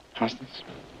Constance,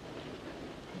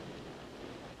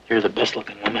 you're the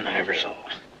best-looking woman I ever saw.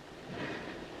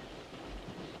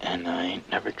 And I ain't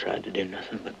never tried to do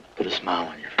nothing but put a smile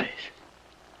on your face.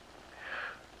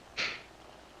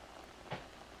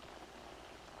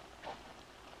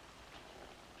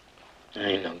 I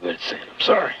ain't no good at saying I'm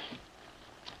sorry.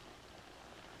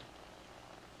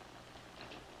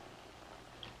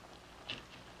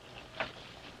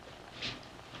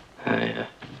 I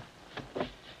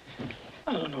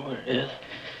don't know where it is.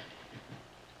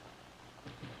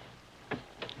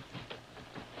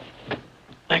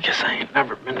 I guess I ain't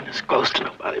never been this close to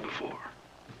nobody before.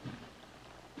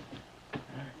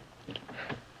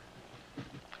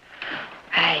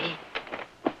 Hey,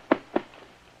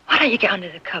 why don't you get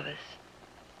under the covers?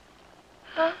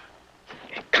 Huh?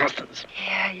 Hey, Constance.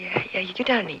 Yeah, you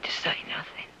don't need to say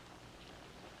nothing.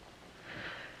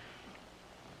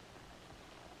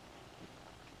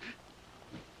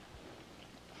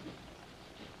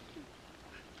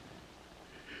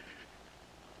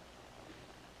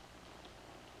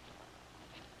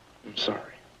 I'm sorry.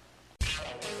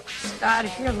 Scott,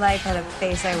 if your life had a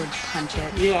face, I would punch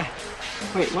it. Yeah.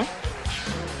 Wait, what?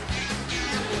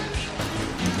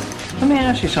 Let me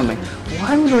ask you something.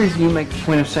 Why would you make the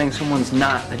point of saying someone's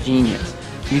not a genius?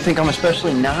 You think I'm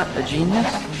especially not a genius?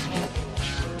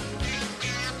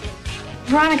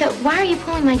 Veronica, why are you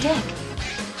pulling my dick?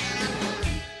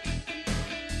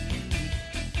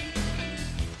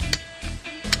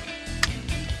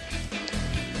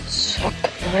 Suck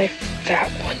my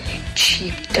fat one, you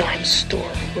cheap dime store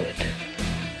hood.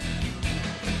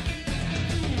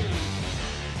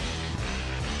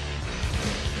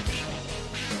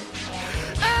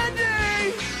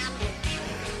 Andy!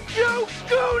 You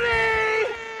goonie!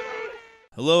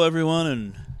 Hello, everyone,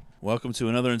 and welcome to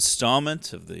another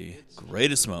installment of the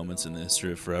greatest moments in the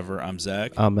history of forever. I'm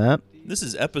Zach. I'm Matt. This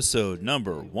is episode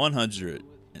number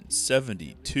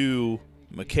 172,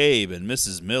 McCabe and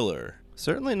Mrs. Miller.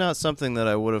 Certainly not something that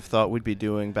I would have thought we'd be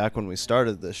doing back when we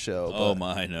started this show. Oh,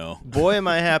 my, no. Boy, am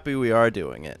I happy we are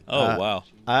doing it. Oh, wow.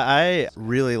 I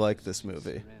really like this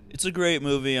movie. It's a great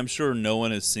movie. I'm sure no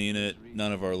one has seen it.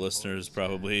 None of our listeners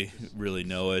probably really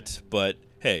know it. But,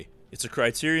 hey, it's a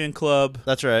Criterion Club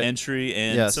That's right. entry,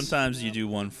 and Yes. sometimes you do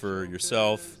one for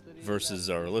yourself versus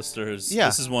our listeners. Yeah.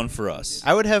 This is one for us.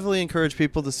 I would heavily encourage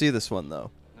people to see this one,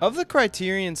 though. Of the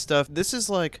Criterion stuff, this is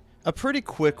like a pretty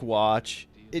quick watch.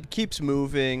 It keeps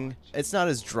moving. It's not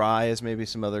as dry as maybe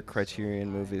some other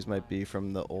Criterion movies might be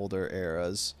from the older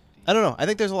eras. I don't know. I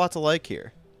think there's a lot to like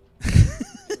here.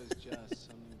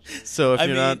 So if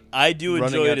I do running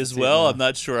enjoy out it to as see it well. now. I'm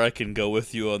not sure I can go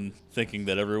with you on thinking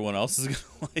that everyone else is going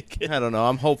to like it. I don't know.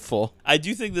 I'm hopeful. I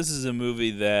do think this is a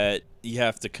movie that you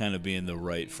have to kind of be in the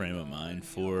right frame of mind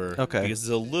for. Okay. Because it's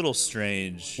a little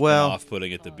strange Well- and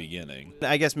off-putting at the beginning.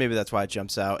 I guess maybe that's why it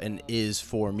jumps out and is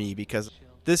for me, because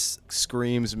this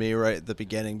screams me right at the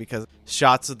beginning, because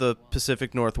shots of the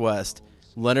Pacific Northwest,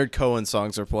 Leonard Cohen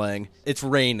songs are playing, it's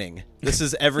raining. This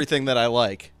is everything that I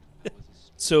like.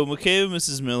 So McCabe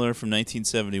Mrs. Miller from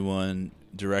 1971,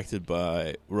 directed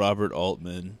by Robert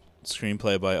Altman,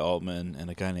 screenplay by Altman and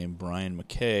a guy named Brian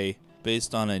McKay,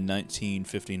 based on a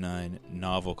 1959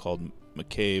 novel called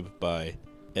McCabe by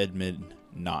Edmund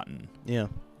Naughton. Yeah.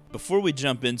 Before we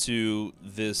jump into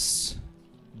this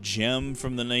gem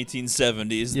from the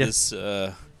 1970s, Yeah. this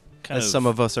kind As of some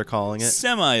of us are calling it.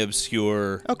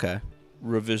 semi-obscure Okay.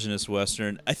 revisionist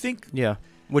Western, I think, Yeah.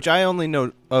 Which I only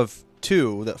know of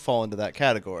two that fall into that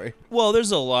category. well,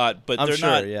 there's a lot, but I'm they're sure,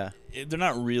 not. yeah. They're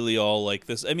not really all like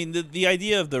this. I mean, the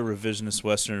idea of the revisionist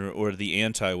Western, or the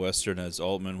anti-Western, as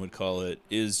Altman would call it,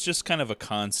 is just kind of a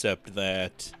concept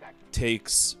that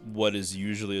takes what is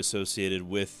usually associated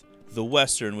with the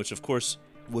Western, which of course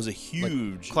was a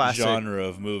huge classic genre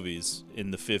of movies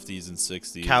in the 50s and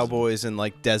 60s. Cowboys in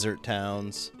like desert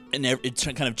towns. And it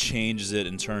kind of changes it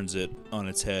and turns it on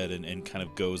its head and kind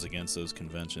of goes against those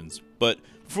conventions. But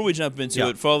before we jump into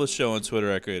it, follow the show on Twitter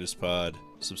at GreatestPod.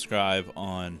 Subscribe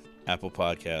on Apple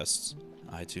Podcasts,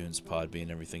 iTunes, Podbean,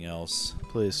 everything else.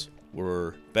 Please.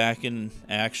 We're back in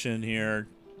action here,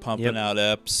 pumping Yep. out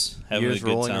eps, having Years a good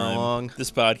rolling time. along.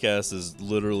 This podcast is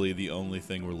literally the only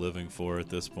thing we're living for at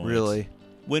this point. Really.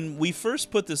 When we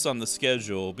first put this on the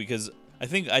schedule, because I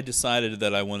think I decided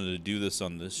that I wanted to do this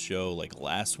on this show like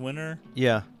last winter,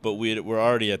 Yeah. but we're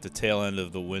already at the tail end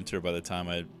of the winter by the time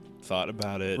I thought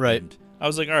about it. Right. And I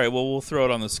was like, all right, well, we'll throw it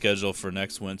on the schedule for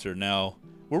next winter. Now,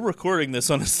 we're recording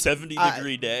this on a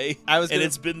 70-degree day, I was and gonna-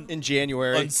 it's been in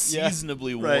January.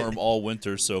 unseasonably Yeah. warm Right. all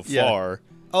winter so Yeah. far.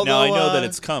 Although, now I know that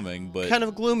it's coming, but kind of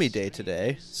a gloomy day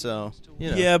today, so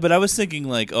Yeah, but I was thinking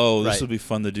like, this Right. will be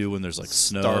fun to do when there's like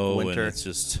Stark snow and winter. it's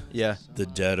just Yeah. the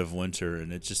dead of winter,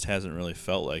 and it just hasn't really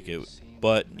felt like it.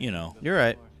 But You're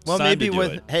right. Well, time maybe to do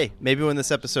it. maybe when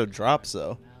this episode drops,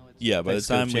 though. Yeah, by the Things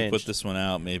could have time we put changed. this one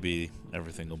out, maybe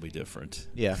everything will be different.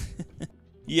 Yeah.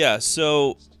 Yeah,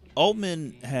 so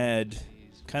Altman had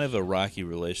kind of a rocky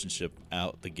relationship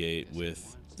out the gate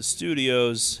with the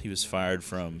studios. He was fired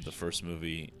from the first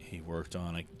movie he worked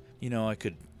on. I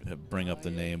could bring up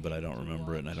the name, but I don't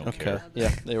remember it, and I don't Okay. care.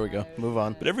 Yeah. There we go. Move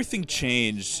on. But everything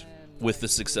changed with the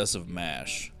success of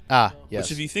MASH. Ah. Yes.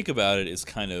 Which, if you think about it, is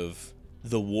kind of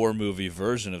the war movie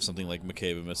version of something like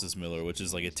McCabe and Mrs. Miller, which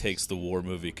is like it takes the war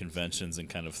movie conventions and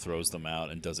kind of throws them out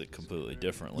and does it completely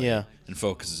differently. Yeah. And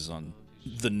focuses on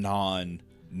the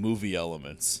non-movie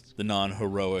elements, the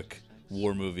non-heroic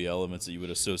war movie elements that you would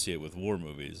associate with war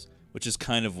movies, which is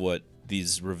kind of what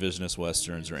these revisionist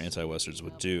westerns or anti-westerns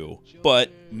would do.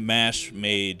 But MASH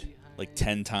made like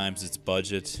 10 times its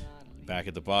budget back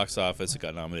at the box office. It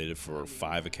got nominated for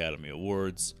 5 Academy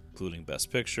Awards, including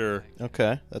Best Picture.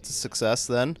 Okay. That's a success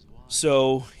then.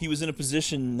 So he was in a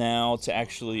position now to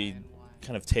actually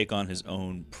kind of take on his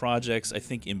own projects. I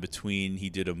think in between he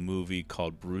did a movie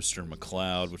called Brewster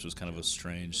McCloud, which was kind of a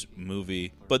strange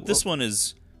movie. But this one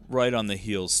is right on the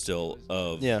heels still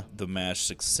of the MASH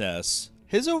success.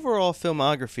 His overall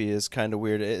filmography is kind of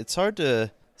weird. It's hard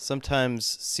to sometimes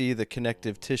see the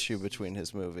connective tissue between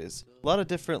his movies. A lot of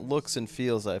different looks and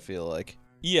feels, I feel like.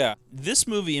 Yeah, this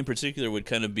movie in particular would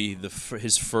kind of be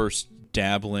his first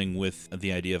dabbling with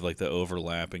the idea of like the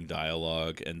overlapping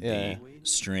dialogue and the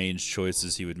strange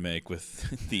choices he would make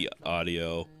with the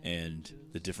audio and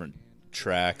the different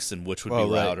tracks and which would be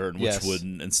louder and which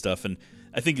wouldn't and stuff. And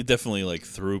I think it definitely like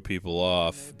threw people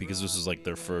off because this was like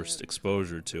their first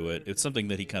exposure to it. It's something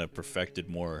that he kind of perfected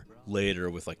more later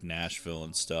with like Nashville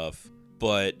and stuff.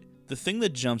 But the thing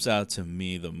that jumps out to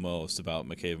me the most about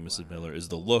McCabe and Mrs. Miller is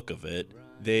the look of it.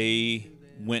 They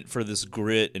went for this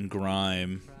grit and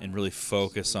grime and really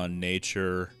focus on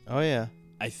nature. Oh, yeah.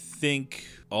 I think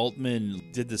Altman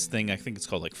did this thing, I think it's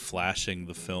called like flashing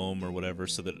the film or whatever,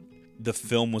 so that the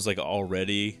film was like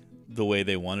already the way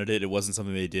they wanted it. It wasn't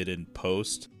something they did in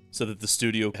post, so that the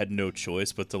studio had no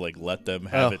choice but to like let them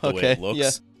have it the way it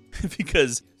looks. Yeah.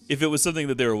 Because if it was something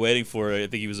that they were waiting for, I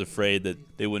think he was afraid that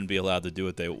they wouldn't be allowed to do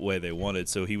it the way they wanted,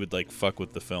 so he would like fuck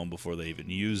with the film before they even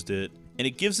used it. And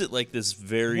it gives it like this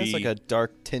very... It has like a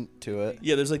dark tint to it.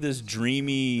 Yeah, there's like this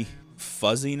dreamy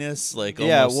fuzziness, like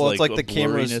almost it's like the a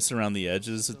camera's blurriness around the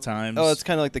edges at times. Oh, it's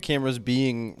kind of like the camera's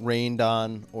being rained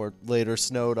on or later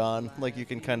snowed on. Like you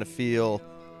can kind of feel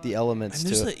the elements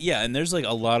to it. Like, and there's like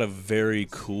a lot of very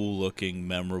cool looking,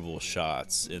 memorable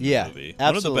shots in the movie. Absolutely.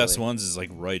 One of the best ones is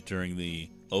like right during the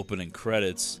opening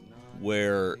credits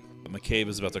where McCabe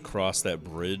is about to cross that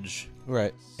bridge.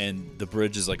 Right. And the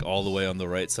bridge is like all the way on the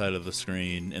right side of the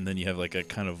screen, and then you have like a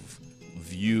kind of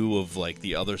view of like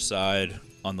the other side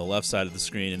on the left side of the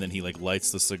screen, and then he like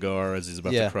lights the cigar as he's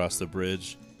about to cross the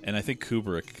bridge. And I think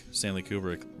Stanley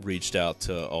Kubrick, reached out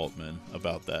to Altman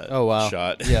about that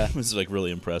shot. Was like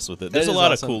really impressed with it. There's a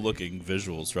lot of cool looking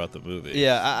visuals throughout the movie.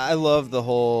 Yeah, I love the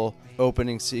whole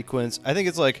opening sequence. I think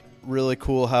it's like really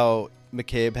cool how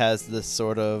McCabe has this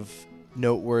sort of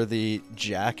noteworthy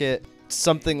jacket.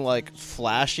 Something like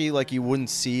flashy, like you wouldn't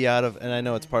see out of, and I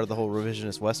know it's part of the whole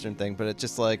revisionist Western thing, but it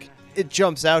just like, it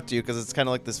jumps out to you because it's kind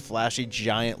of like this flashy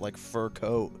giant like fur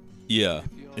coat. Yeah,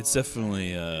 it's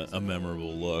definitely a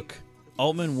memorable look.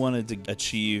 Altman wanted to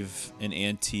achieve an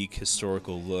antique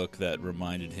historical look that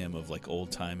reminded him of like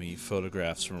old-timey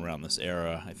photographs from around this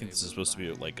era. I think this is supposed to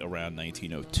be like around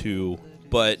 1902,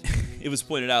 but it was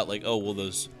pointed out like, oh, well,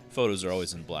 those photos are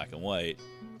always in black and white.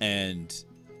 And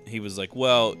he was like,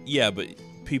 well, yeah, but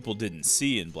people didn't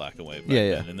see in black and white back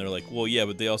then. And they're like, well, yeah,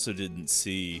 but they also didn't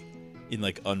see in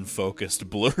like unfocused,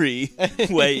 blurry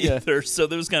way either. So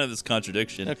there was kind of this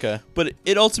contradiction. Okay. But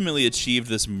it ultimately achieved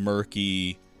this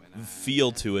murky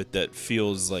feel to it that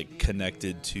feels like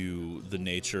connected to the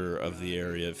nature of the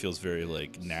area. It feels very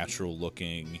like natural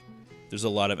looking. There's a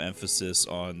lot of emphasis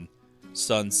on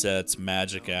sunsets,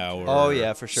 magic hour. Oh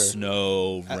yeah, for sure.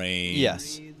 Snow, rain.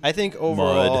 Yes. I think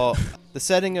overall, the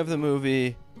setting of the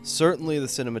movie, certainly the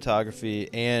cinematography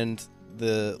and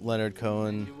the Leonard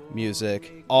Cohen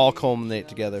music all culminate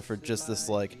together for just this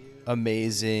like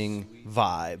amazing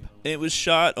vibe. It was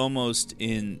shot almost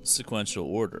in sequential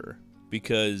order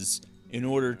because in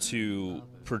order to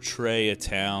portray a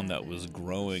town that was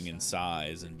growing in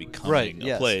size and becoming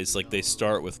a place, like they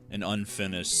start with an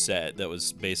unfinished set that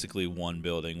was basically one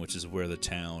building, which is where the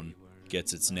town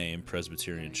gets its name,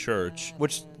 Presbyterian Church.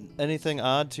 Which, anything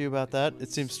odd to you about that?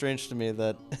 It seems strange to me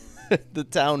that the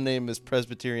town name is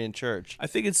Presbyterian Church. I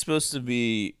think it's supposed to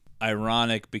be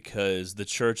ironic because the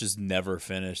church is never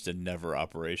finished and never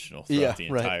operational throughout the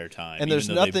entire time. And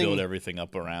even though they build everything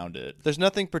up around it. There's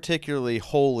nothing particularly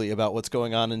holy about what's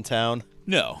going on in town.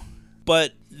 No.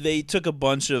 But they took a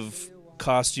bunch of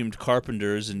costumed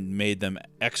carpenters and made them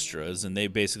extras, and they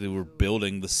basically were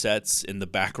building the sets in the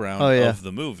background of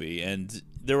the movie. And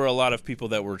there were a lot of people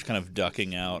that were kind of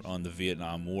ducking out on the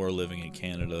Vietnam War living in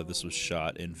Canada. This was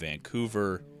shot in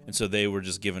Vancouver. And so they were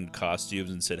just given costumes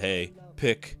and said, hey,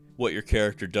 pick what your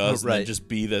character does, and then just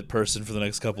be that person for the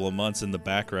next couple of months in the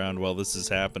background while this is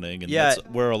happening. And that's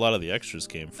where a lot of the extras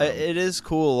came from. It is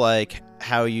cool, like,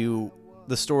 how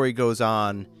the story goes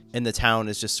on, and the town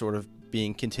is just sort of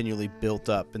being continually built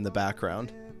up in the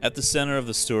background. At the center of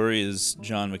the story is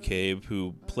John McCabe,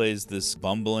 who plays this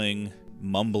bumbling,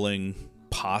 mumbling,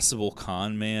 possible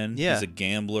con man. Yeah. He's a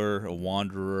gambler, a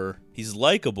wanderer. He's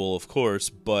likable, of course,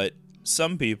 but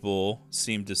some people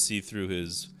seem to see through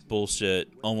his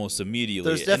bullshit almost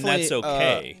immediately, and that's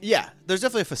okay. There's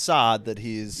definitely a facade that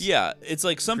he's it's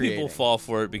like some people fall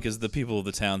for it because the people of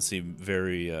the town seem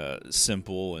very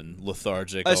simple and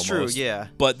lethargic. That's almost. true, yeah.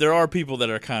 But there are people that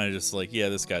are kind of just like,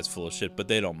 this guy's full of shit, but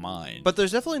they don't mind. But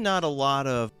there's definitely not a lot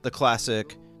of the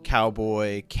classic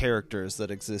cowboy characters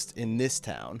that exist in this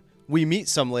town. We meet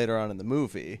some later on in the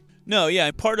movie.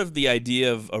 No, part of the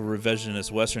idea of a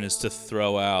revisionist Western is to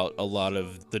throw out a lot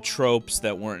of the tropes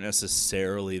that weren't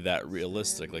necessarily that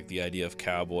realistic, like the idea of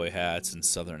cowboy hats and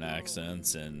Southern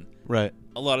accents and a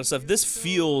lot of stuff. This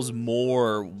feels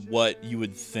more what you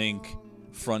would think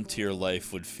frontier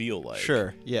life would feel like.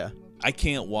 Sure, yeah. I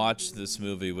can't watch this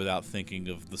movie without thinking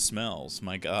of the smells.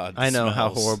 My God, I know smells. how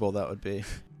horrible that would be.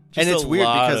 And it's weird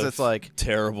because it's like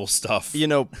terrible stuff.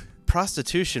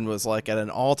 Prostitution was like at an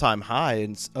all-time high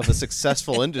of a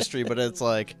successful industry, but it's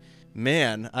like,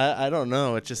 man, I don't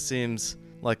know. It just seems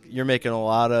like you're making a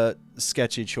lot of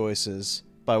sketchy choices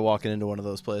by walking into one of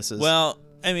those places. Well,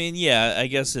 I mean, I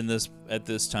guess at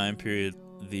this time period,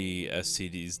 the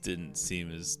STDs didn't seem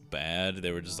as bad.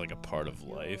 They were just like a part of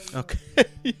life. Okay.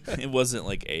 It wasn't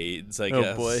like AIDS, I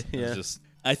guess. Oh boy, yeah. It was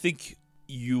I think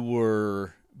you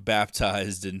were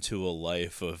baptized into a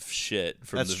life of shit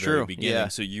from the very beginning.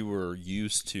 So you were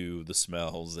used to the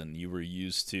smells and you were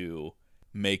used to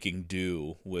making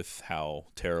do with how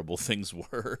terrible things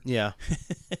were. Yeah.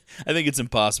 I think it's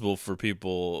impossible for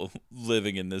people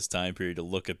living in this time period to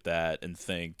look at that and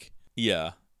think,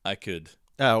 I could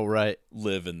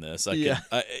live in this.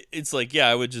 It's like,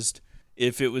 I would just,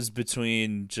 if it was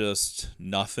between just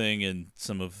nothing and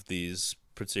some of these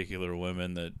particular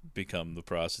women that become the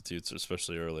prostitutes,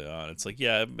 especially early on, it's like,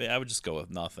 I would just go with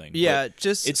nothing. But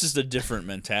it's just a different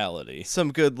mentality.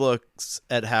 Some good looks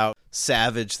at how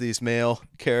savage these male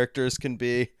characters can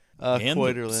be.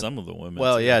 And some of the women.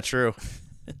 Well, too. True.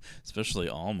 Especially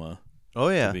Alma. Oh,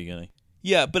 yeah. At the beginning.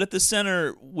 Yeah, but at the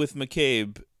center with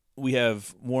McCabe, we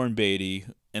have Warren Beatty,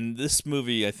 and this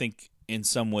movie, I think, in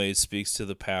some ways speaks to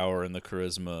the power and the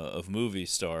charisma of movie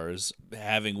stars.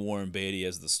 Having Warren Beatty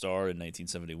as the star in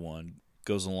 1971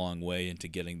 goes a long way into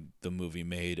getting the movie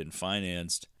made and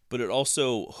financed, but it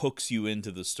also hooks you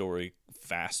into the story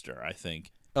faster, I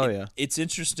think. It's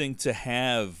interesting to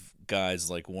have guys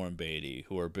like Warren Beatty,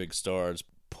 who are big stars,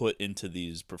 put into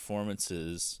these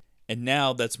performances, and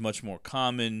now that's much more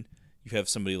common. You have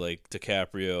somebody like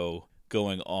DiCaprio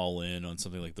going all in on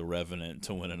something like The Revenant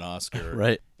to win an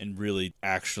Oscar, and really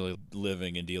actually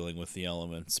living and dealing with the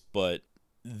elements. But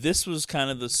this was kind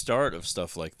of the start of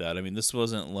stuff like that. I mean, this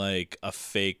wasn't like a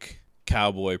fake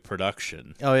cowboy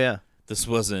production. Oh, yeah. This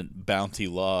wasn't Bounty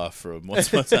Law from Once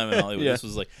Upon a Time in Hollywood. This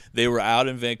was like, they were out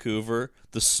in Vancouver.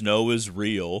 The snow is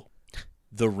real.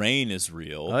 The rain is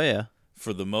real. Oh, yeah.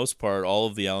 For the most part, all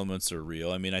of the elements are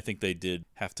real. I mean, I think they did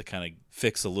have to kind of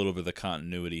fix a little bit of the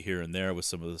continuity here and there with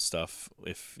some of the stuff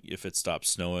if it stopped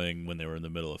snowing when they were in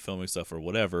the middle of filming stuff or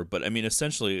whatever. But, I mean,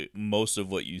 essentially, most of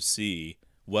what you see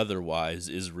weather-wise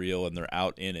is real, and they're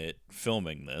out in it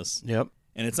filming this. Yep.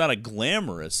 And it's not a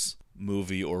glamorous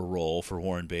movie or role for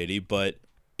Warren Beatty, but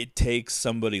it takes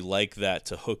somebody like that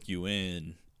to hook you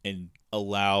in and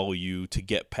allow you to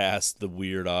get past the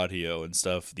weird audio and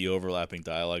stuff, the overlapping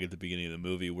dialogue at the beginning of the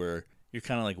movie where you're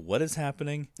kind of like, what is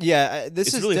happening? Yeah,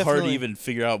 it's really hard to even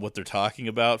figure out what they're talking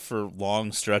about for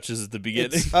long stretches at the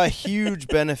beginning. It's a huge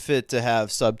benefit to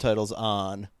have subtitles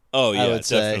on. Oh, yeah, I would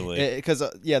definitely. Because,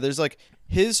 there's like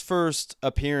his first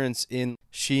appearance in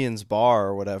Sheehan's bar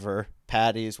or whatever,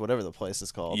 Patty's, whatever the place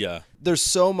is called. Yeah. There's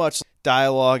so much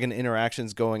dialogue and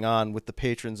interactions going on with the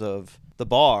patrons of the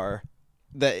bar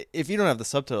that if you don't have the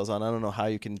subtitles on, I don't know how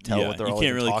you can tell what they're all you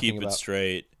can't really talking keep about. it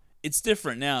straight. It's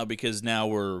different now because now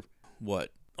we're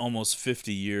almost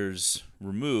 50 years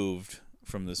removed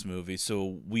from this movie,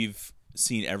 so we've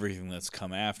seen everything that's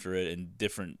come after it, and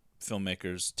different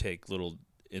filmmakers take little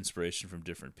inspiration from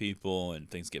different people, and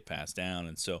things get passed down,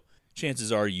 and so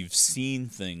chances are you've seen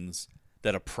things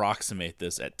that approximate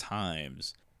this at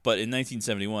times. But in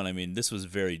 1971, I mean, this was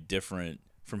very different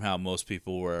from how most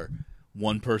people were.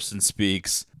 One person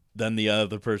speaks, then the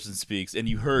other person speaks, and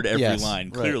you heard every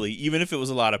line clearly, even if it was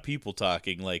a lot of people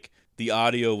talking. Like, the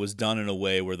audio was done in a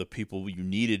way where the people you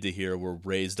needed to hear were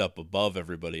raised up above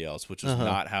everybody else, which is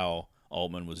not how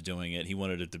Altman was doing it. He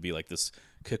wanted it to be like this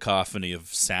cacophony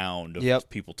of sound of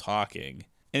people talking.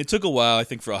 And it took a while, I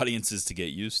think, for audiences to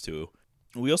get used to.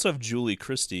 We also have Julie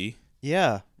Christie.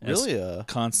 Yeah, really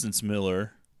Constance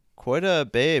Miller. Quite a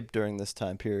babe during this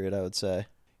time period, I would say.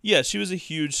 Yeah, she was a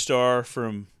huge star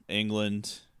from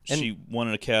England. She won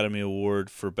an Academy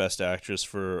Award for Best Actress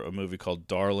for a movie called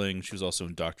Darling. She was also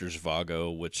in Dr.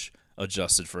 Zhivago, which,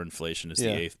 adjusted for inflation, is the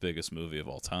 8th biggest movie of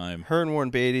all time. Her and Warren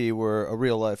Beatty were a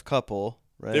real-life couple,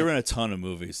 right? They were in a ton of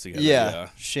movies together. Yeah.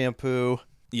 Shampoo.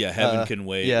 Yeah, Heaven Can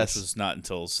Wait, yes. which was not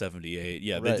until 1978.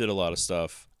 Yeah, they did a lot of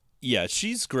stuff. Yeah,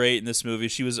 she's great in this movie.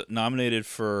 She was nominated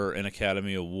for an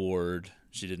Academy Award.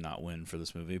 She did not win for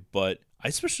this movie, but I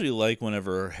especially like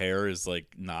whenever her hair is like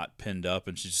not pinned up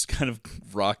and she's just kind of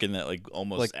rocking that like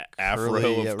almost like afro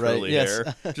curly, of curly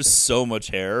hair. Just so much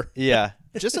hair. Yeah.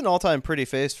 Just an all-time pretty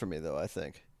face for me, though, I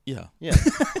think. Yeah. Yeah.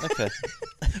 Okay.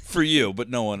 For you, but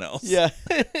no one else. Yeah.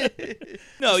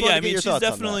 No, yeah, I mean, she's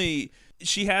definitely...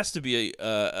 She has to be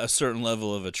a certain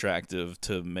level of attractive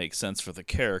to make sense for the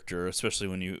character, especially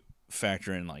when you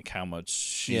factor in like how much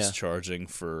she's charging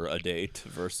for a date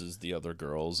versus the other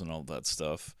girls and all that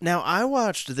stuff. Now, I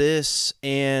watched this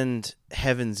and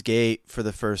Heaven's Gate for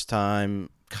the first time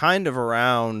kind of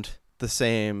around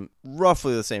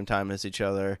roughly the same time as each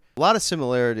other. A lot of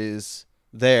similarities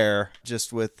there,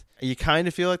 just with, you kind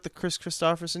of feel like the Chris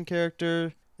Christopherson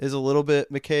character is a little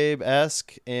bit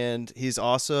McCabe-esque, and he's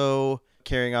also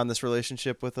carrying on this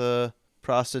relationship with a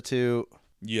prostitute.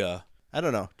 Yeah. I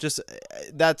don't know. Just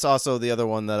that's also the other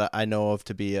one that I know of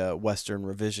to be a Western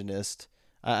revisionist.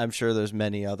 I'm sure there's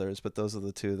many others, but those are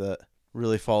the two that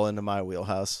really fall into my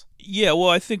wheelhouse. Yeah, well,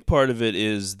 I think part of it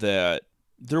is that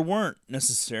there weren't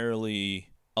necessarily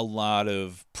a lot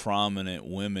of prominent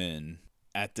women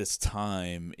at this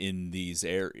time in these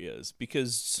areas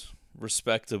because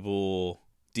respectable,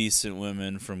 decent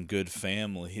women from good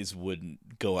families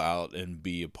wouldn't go out and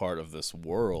be a part of this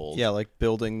world. Yeah, like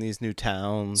building these new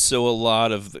towns. So a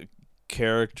lot of the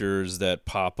characters that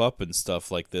pop up and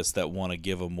stuff like this that want to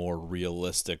give a more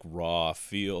realistic, raw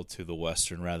feel to the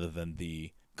Western rather than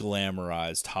the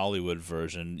glamorized Hollywood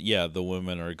version, the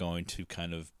women are going to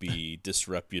kind of be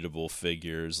disreputable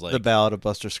figures like The Ballad of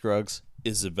Buster Scruggs.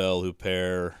 Isabelle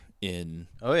Huppert in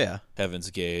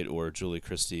Heaven's Gate or Julie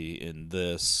Christie in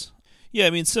this. Yeah, I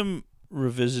mean, some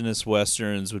revisionist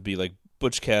Westerns would be like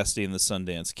Butch Cassidy and the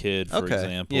Sundance Kid, for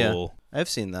example. Yeah, I've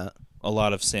seen that. A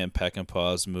lot of Sam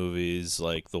Peckinpah's movies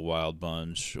like The Wild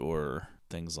Bunch or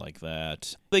things like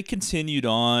that. They continued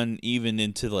on even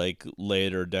into like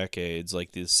later decades,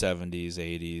 like the 70s,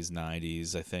 80s,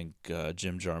 90s. I think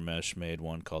Jim Jarmusch made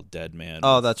one called Dead Man.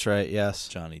 Oh, that's right, yes.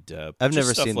 Johnny Depp. I've Just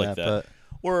never stuff seen like that, but...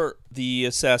 Or the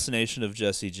assassination of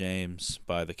Jesse James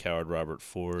by the coward Robert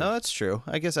Ford. Oh, that's true.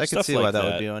 I guess I could Stuff see like why that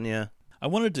would be on, yeah. I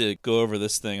wanted to go over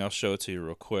this thing. I'll show it to you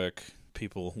real quick.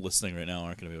 People listening right now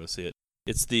aren't going to be able to see it.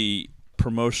 It's the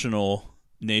promotional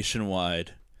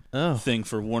nationwide thing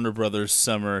for Warner Brothers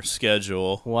summer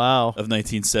schedule of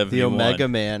 1971. The Omega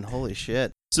Man. Holy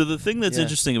shit. So the thing that's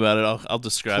interesting about it, I'll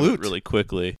describe it really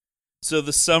quickly. So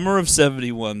the summer of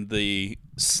 71, the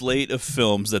slate of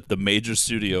films that the major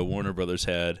studio Warner Brothers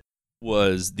had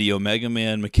was The Omega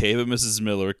Man, McCabe and Mrs.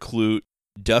 Miller, Clute,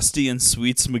 Dusty and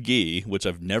Sweets McGee, which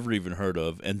I've never even heard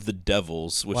of, and The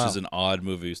Devils, which is an odd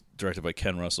movie directed by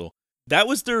Ken Russell. That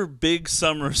was their big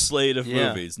summer slate of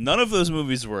movies. None of those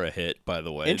movies were a hit, by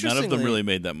the way. None of them really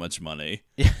made that much money.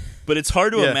 Yeah. But it's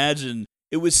hard to imagine.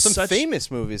 It was some famous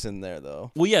movies in there,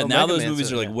 though. Well, yeah, now those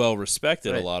movies are like well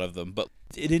respected, a lot of them. But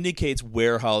it indicates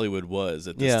where Hollywood was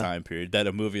at this time period. That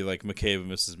a movie like McCabe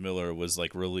and Mrs. Miller was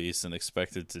like released and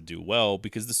expected to do well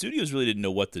because the studios really didn't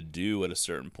know what to do at a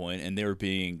certain point, and they were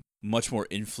being much more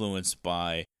influenced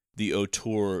by the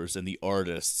auteurs and the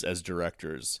artists as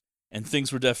directors. And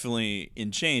things were definitely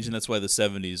in change, and that's why the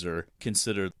 70s are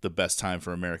considered the best time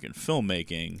for American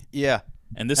filmmaking. Yeah,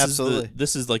 and this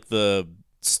is like the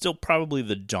still probably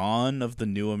the dawn of the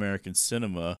new American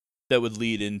cinema that would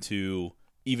lead into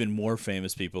even more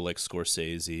famous people like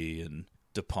Scorsese and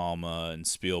De Palma and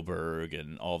Spielberg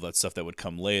and all that stuff that would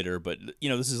come later. But,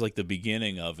 this is like the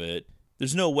beginning of it.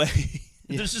 There's no way.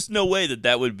 There's just no way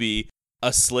that would be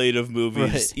a slate of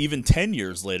movies even 10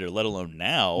 years later, let alone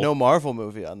now. No Marvel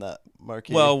movie on that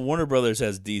marquee. Well, Warner Brothers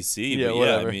has DC, Yeah, but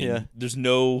whatever, there's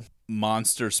no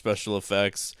monster special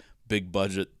effects, big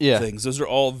budget things. Those are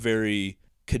all very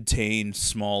contained,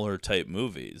 smaller type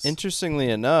movies. Interestingly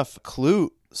enough,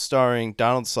 Clute, starring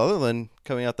Donald Sutherland,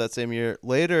 coming out that same year.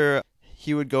 Later,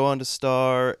 he would go on to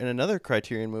star in another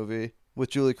Criterion movie with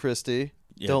Julie Christie,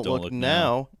 Don't Look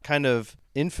Now, kind of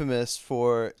infamous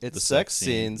for its sex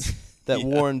scenes that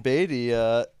Warren Beatty,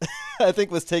 I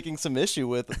think, was taking some issue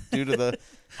with due to the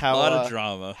a lot of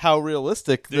drama, how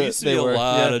realistic there used to be a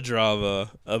lot of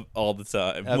drama all the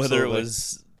time. Absolutely. Whether it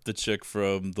was the chick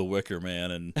from The Wicker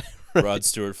Man and Rod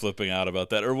Stewart flipping out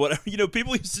about that or whatever.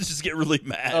 People used to just get really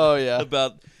mad. Oh yeah,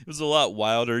 about it was a lot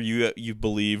wilder. You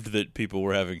believed that people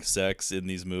were having sex in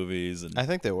these movies, and I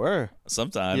think they were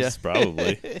sometimes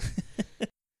probably.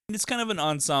 It's kind of an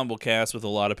ensemble cast with a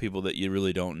lot of people that you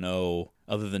really don't know,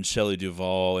 other than Shelley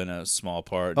Duvall in a small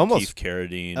part, and almost Keith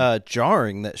Carradine.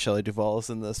 Jarring that Shelley Duvall is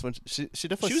in this one. She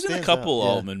definitely she was in a couple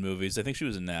Altman movies. I think she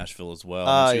was in Nashville as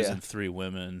well. She was in Three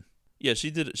Women. Yeah, she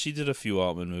did a few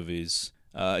Altman movies.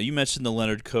 You mentioned the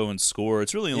Leonard Cohen score.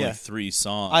 It's really only 3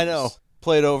 songs. I know.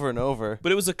 Played over and over.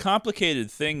 But it was a complicated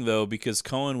thing, though, because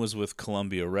Cohen was with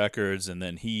Columbia Records, and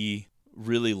then he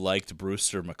really liked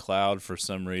Brewster McCloud for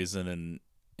some reason, and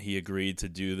he agreed to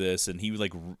do this, and he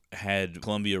had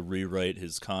Columbia rewrite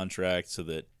his contract so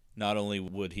that not only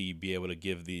would he be able to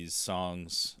give these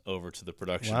songs over to the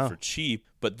production for cheap,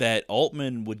 but that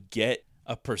Altman would get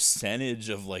a percentage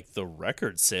of the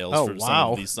record sales for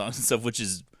some of these songs and stuff, which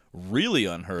is really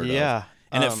unheard of.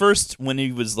 And at first, when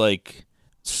he was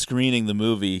screening the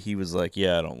movie, he was like,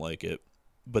 "Yeah, I don't like it,"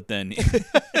 but then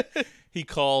he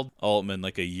called Altman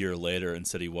a year later and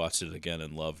said he watched it again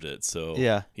and loved it. So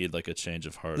he had a change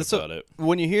of heart about it.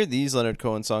 When you hear these Leonard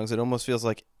Cohen songs, it almost feels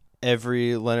like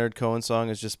every Leonard Cohen song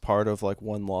is just part of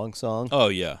one long song. Oh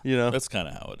yeah, that's kind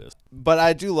of how it is. But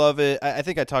I do love it. I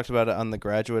think I talked about it on the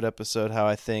Graduate episode, how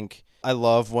I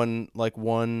love when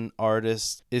one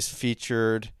artist is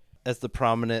featured as the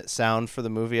prominent sound for the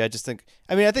movie. I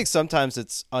think sometimes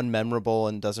it's unmemorable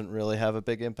and doesn't really have a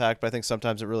big impact, but I think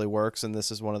sometimes it really works, and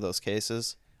this is one of those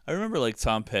cases. I remember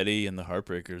Tom Petty and the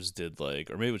Heartbreakers did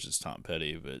or maybe it was just Tom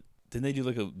Petty, but didn't they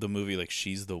do the movie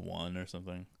She's the One or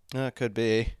something? Could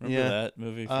be. Remember that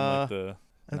movie from the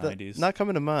 90s? Not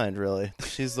coming to mind, really.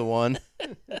 She's the One.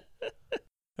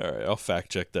 All right, I'll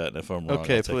fact check that, and if I'm wrong,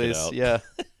 okay, I'll take please. it out. Yeah.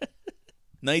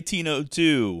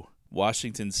 1902,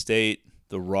 Washington State,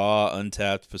 the raw,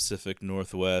 untapped Pacific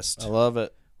Northwest. I love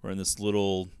it. We're in this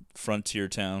little frontier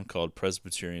town called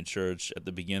Presbyterian Church. At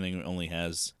the beginning, it only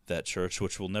has that church,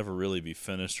 which will never really be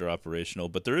finished or operational,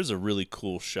 but there is a really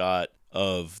cool shot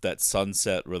of that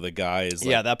sunset where the guy is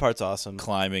that part's awesome,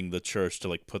 climbing the church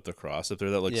to put the cross up there.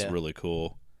 That looks really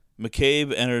cool.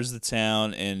 McCabe enters the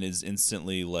town and is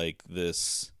instantly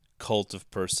this cult of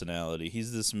personality.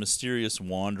 He's this mysterious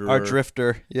wanderer, a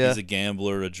drifter. He's a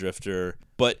gambler, a drifter,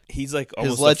 but he's almost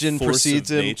his legend a force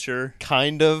precedes of him, nature.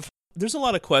 Kind of. There's a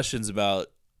lot of questions about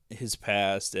his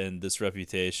past and this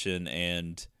reputation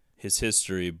and his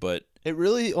history, but it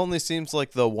really only seems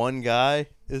like the one guy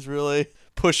is really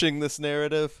pushing this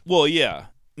narrative. Well, yeah.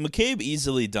 McCabe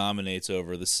easily dominates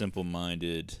over the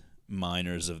simple-minded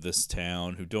miners of this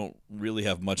town who don't really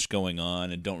have much going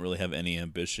on and don't really have any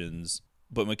ambitions.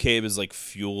 But McCabe is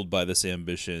fueled by this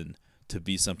ambition to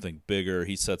be something bigger.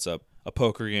 He sets up a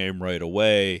poker game right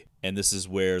away, and this is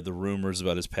where the rumors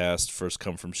about his past first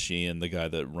come from Sheehan, the guy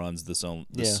that runs this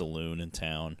saloon in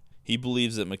town. He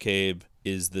believes that McCabe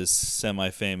is this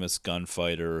semi-famous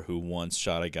gunfighter who once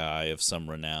shot a guy of some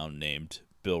renown named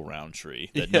Bill Roundtree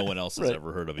that no one else has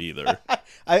ever heard of either.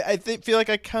 I feel like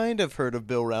I kind of heard of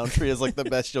Bill Roundtree as the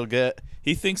best you'll get.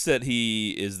 He thinks that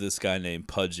he is this guy named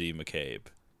Pudgy McCabe.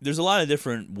 There's a lot of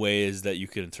different ways that you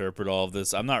can interpret all of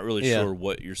this. I'm not really sure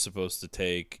what you're supposed to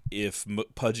take. If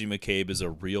Pudgy McCabe is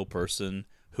a real person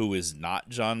who is not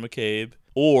John McCabe,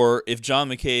 or if John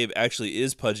McCabe actually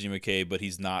is Pudgy McCabe, but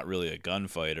he's not really a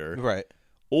gunfighter. Right.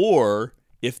 Or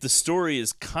if the story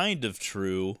is kind of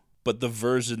true, but the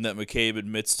version that McCabe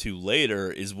admits to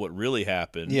later is what really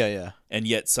happened. Yeah. And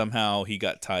yet somehow he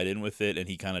got tied in with it, and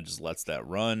he kind of just lets that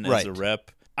run as a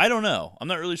rep. I don't know. I'm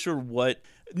not really sure what...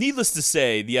 Needless to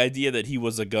say, the idea that he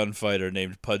was a gunfighter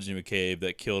named Pudgy McCabe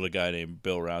that killed a guy named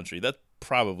Bill Roundtree, that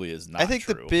probably is not true. I think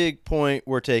the big point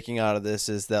we're taking out of this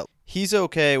is that he's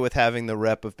okay with having the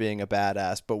rep of being a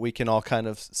badass, but we can all kind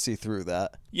of see through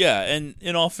that. Yeah, and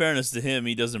in all fairness to him,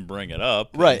 he doesn't bring it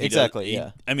up. Right, He exactly,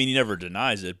 yeah. I mean, he never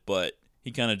denies it, but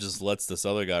he kind of just lets this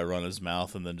other guy run his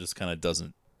mouth and then just kind of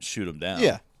doesn't shoot him down.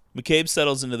 Yeah. McCabe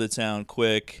settles into the town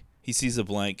quick. He sees a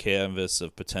blank canvas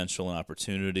of potential and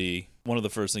opportunity. One of the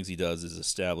first things he does is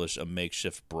establish a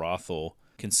makeshift brothel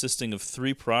consisting of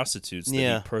 3 prostitutes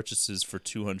that he purchases for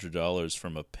 $200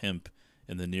 from a pimp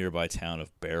in the nearby town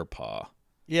of Bear Paw.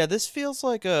 Yeah, this feels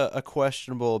like a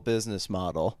questionable business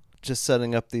model. Just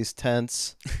setting up these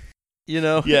tents, you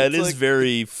know? Yeah, it is like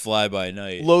very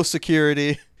fly-by-night. low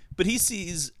security. But he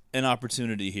sees an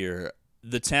opportunity here.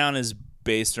 The town is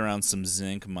based around some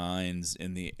zinc mines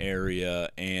in the area,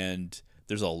 and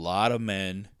there's a lot of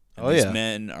men. And these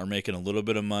men are making a little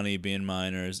bit of money being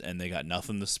miners, and they got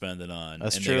nothing to spend it on.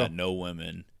 That's and true. They got no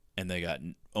women, and they got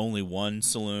only one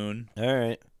saloon. All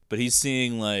right. But he's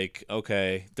seeing, like,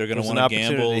 okay, they're going to There's want an to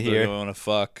gamble, opportunity they're here. going to want to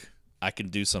fuck. I can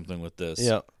do something with this.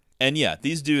 Yeah. And yeah,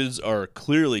 these dudes are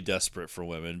clearly desperate for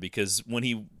women, because when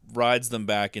he rides them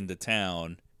back into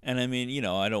town, and I mean, you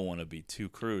know, I don't want to be too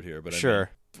crude here, but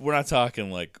Sure. I mean, we're not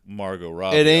talking like Margot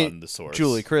Robbie It ain't on the source.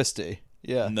 Julie Christie.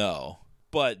 Yeah. No.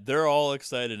 But they're all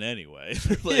excited anyway.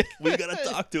 Like, we got to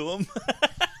talk to him.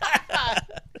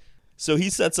 So he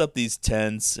sets up these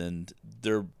tents, and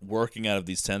they're working out of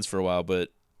these tents for a while, but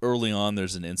early on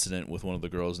there's an incident with one of the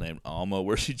girls named Alma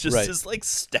where she just is like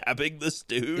stabbing this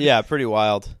dude. Yeah, pretty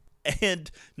wild. And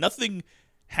nothing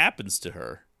happens to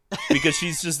her because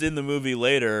she's just in the movie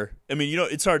later. I mean, you know,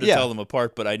 it's hard to tell them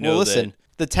apart, but I know that.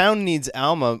 The town needs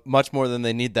Alma much more than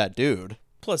they need that dude.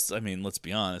 Plus, I mean, let's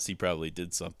be honest, he probably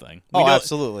did something. Oh,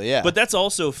 absolutely, yeah. But that's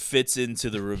also fits into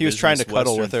the revisionist He was trying to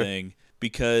cuddle Western with her. thing,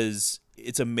 because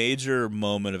it's a major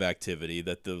moment of activity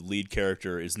that the lead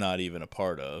character is not even a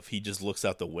part of. He just looks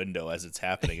out the window as it's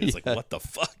happening, and it's like, what the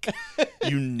fuck?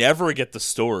 You never get the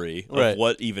story of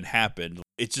what even happened.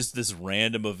 It's just this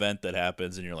random event that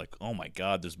happens, and you're like, oh my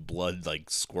god, there's blood like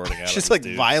squirting out of She's this like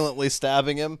dude. violently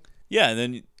stabbing him. Yeah, and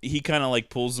then he kind of like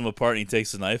pulls him apart, and he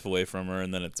takes the knife away from her,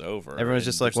 and then it's over. Everyone's And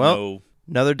just like, there's well,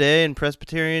 another day in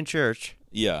Presbyterian Church.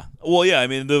 Yeah. Well, yeah, I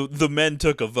mean, the men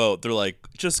took a vote. They're like,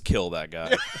 just kill that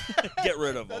guy. Get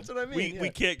rid of him. That's what I mean, We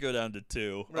can't go down to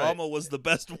 2. Right. Alma was the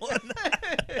best one.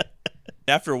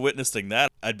 After witnessing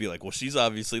that, I'd be like, well, she's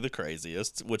obviously the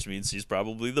craziest, which means she's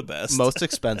probably the best. Most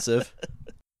expensive.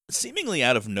 Seemingly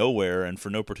out of nowhere and for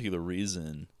no particular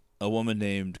reason, a woman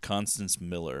named Constance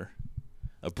Miller,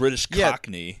 a British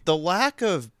Cockney. The lack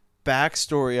of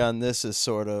backstory on this is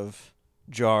sort of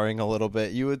jarring a little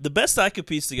bit. The best I could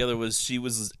piece together was she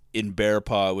was in Bear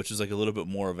Paw, which is like a little bit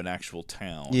more of an actual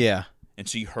town. Yeah. And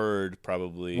she heard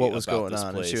probably what was about going this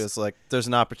on, place. and she was like, there's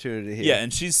an opportunity here. Yeah,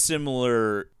 and she's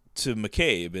similar to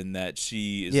McCabe in that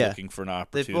she is looking for an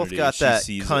opportunity. They've both got she that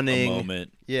sees cunning a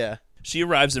moment. Yeah. She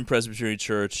arrives in Presbyterian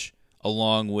Church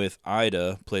along with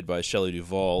Ida, played by Shelley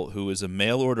Duvall, who is a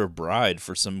mail-order bride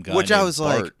for some guy Which named I was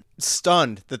Bart. like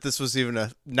stunned that this was even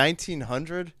a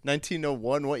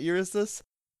 1901. What year is this?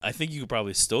 I think you could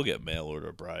probably still get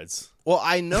mail-order brides. Well,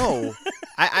 I know.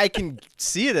 I can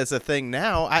see it as a thing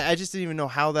now. I just didn't even know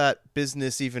how that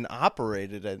business even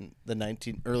operated in the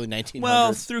early 1900s.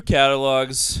 Well, through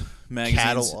catalogs, magazines.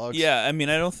 Catalogs. Yeah, I mean,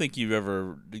 I don't think you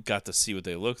ever got to see what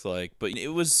they looked like, but it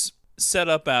was set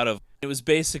up it was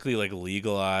basically like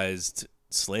legalized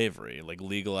slavery, like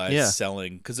legalized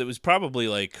selling, because it was probably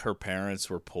like her parents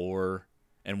were poor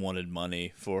and wanted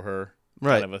money for her,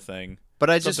 kind of a thing. But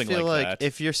I just Something feel like like that.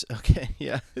 if you're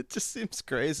it just seems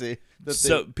crazy that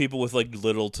So people with like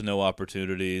little to no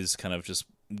opportunities kind of just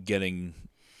getting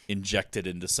injected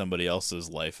into somebody else's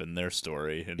life and their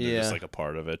story, and they're just like a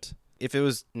part of it. if it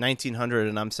was 1900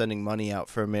 and I'm sending money out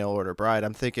for a mail order bride,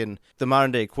 I'm thinking the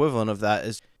modern day equivalent of that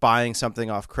is buying something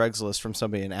off Craigslist from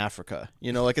somebody in Africa.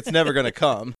 You know, like it's never going to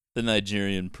come. The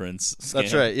Nigerian prince scam.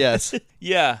 That's right. Yes.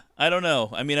 Yeah, I don't know.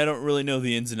 I mean, I don't really know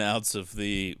the ins and outs of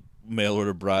the mail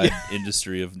order bride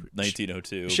industry of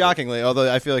 1902. Shockingly,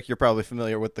 although I feel like you're probably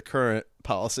familiar with the current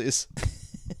policies.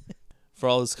 For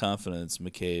all his confidence,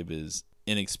 McCabe is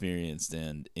inexperienced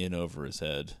and in over his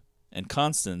head. And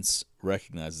Constance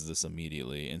recognizes this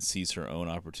immediately and sees her own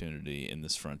opportunity in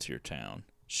this frontier town.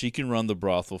 She can run the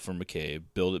brothel for McCabe,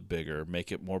 build it bigger,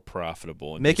 make it more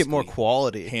profitable, and Make it more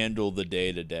quality. handle the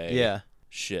day-to-day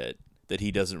shit that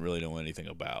he doesn't really know anything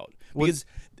about. Because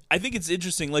I think it's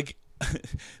interesting, like,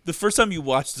 the first time you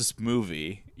watch this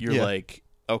movie, you're like,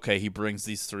 okay, he brings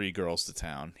these 3 girls to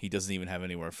town. He doesn't even have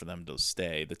anywhere for them to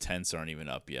stay. The tents aren't even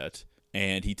up yet.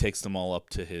 And he takes them all up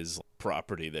to his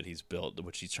property that he's built,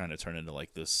 which he's trying to turn into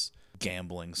like this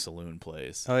gambling saloon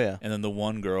place. Oh, yeah. And then the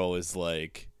one girl is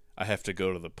like, I have to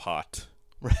go to the pot.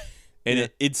 Right. And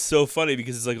it's so funny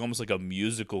because it's like almost like a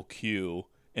musical cue,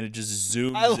 and it just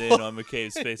zooms in on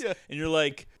McCabe's face. And you're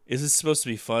like, is this supposed to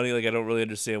be funny? Like, I don't really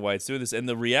understand why it's doing this. And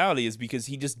the reality is because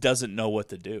he just doesn't know what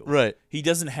to do. Right. He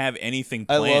doesn't have anything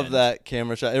planned. I love that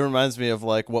camera shot. It reminds me of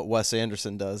like what Wes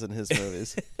Anderson does in his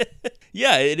movies.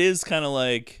 Yeah, it is kind of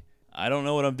like, I don't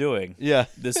know what I'm doing. Yeah.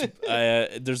 There's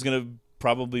going to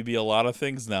probably be a lot of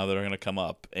things now that are going to come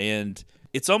up. And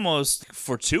it's almost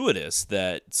fortuitous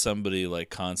that somebody like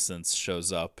Constance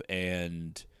shows up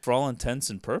and, for all intents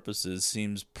and purposes,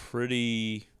 seems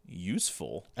pretty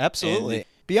useful. Absolutely.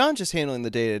 Beyond just handling the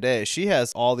day-to-day, she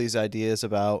has all these ideas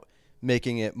about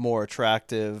making it more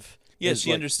attractive. Yeah,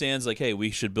 she understands, like, hey, we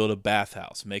should build a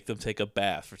bathhouse, make them take a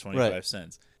bath for 25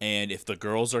 cents. And if the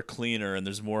girls are cleaner and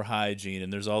there's more hygiene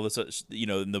and there's all this,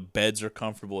 and the beds are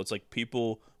comfortable, it's like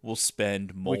people will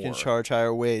spend more. We can charge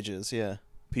higher wages, yeah.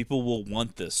 People will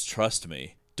want this, trust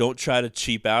me. Don't try to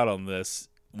cheap out on this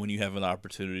when you have an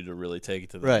opportunity to really take it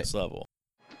to the next level.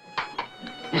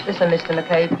 Listen, Mr.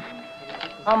 McCabe,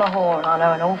 I'm a whore and I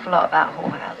know an awful lot about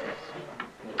whorehouses.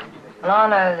 And I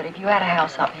know that if you had a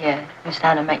house up here, you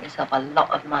stand to make yourself a lot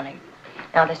of money.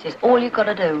 Now, this is all you've got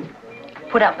to do.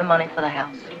 Put up the money for the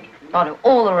house. I'll do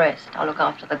all the rest. I'll look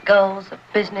after the girls, the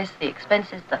business, the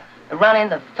expenses, the running,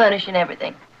 the furnishing,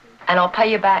 everything. And I'll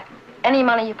pay you back any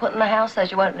money you put in the house, so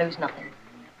you won't lose nothing.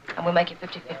 And we'll make it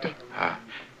 50-50.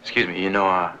 Excuse me,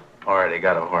 I already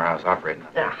got a whorehouse operating.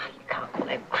 You can't call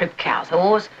them crib cows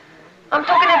whores. I'm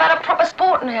talking about a proper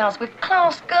sporting house with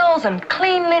class girls and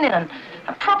clean linen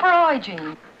and proper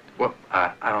hygiene. Well,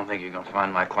 I don't think you're going to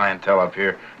find my clientele up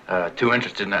here too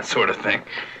interested in that sort of thing.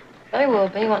 They will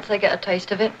be once they get a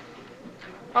taste of it.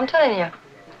 I'm telling you,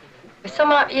 with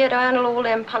someone up here to handle all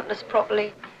them punters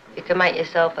properly, you can make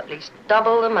yourself at least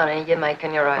double the money you make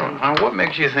on your own. What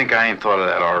makes you think I ain't thought of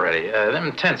that already?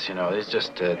 Them tents, it's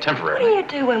just temporary. What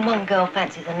do you do when one girl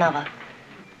fancies another?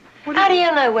 How do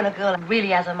you know when a girl really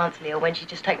has a monthly or when she's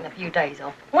just taken a few days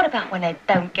off? What about when they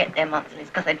don't get their monthlies?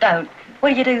 Because they don't.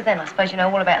 What do you do then? I suppose you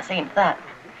know all about seeing to that.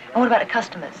 And what about the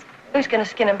customers? Who's going to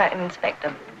skin them back and inspect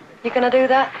them? You going to do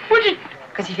that?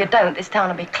 Because if you don't, this town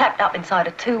will be clapped up inside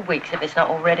of 2 weeks if it's not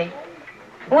already.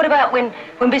 What about when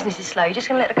business is slow? You're just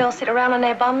going to let the girls sit around on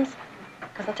their bums?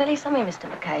 Because I'll tell you something,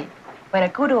 Mr. McCabe. When a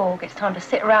good whore gets time to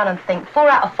sit around and think, 4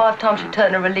 out of 5 times you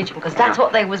turn to religion, because that's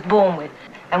what they was born with.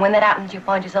 And when that happens, you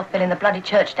find yourself filling the bloody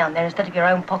church down there instead of your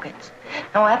own pockets.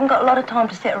 Now, I haven't got a lot of time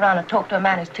to sit around and talk to a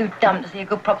man who's too dumb to see a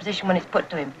good proposition when it's put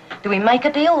to him. Do we make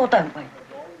a deal or don't we?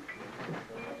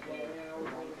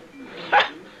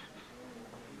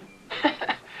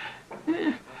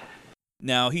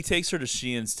 Now, he takes her to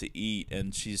Sheehan's to eat,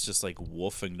 and she's just, like,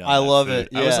 wolfing down I love food. it,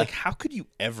 yeah. I was like, how could you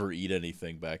ever eat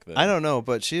anything back then? I don't know,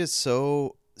 but she is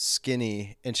so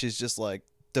skinny, and she's just, like,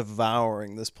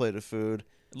 devouring this plate of food.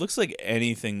 It looks like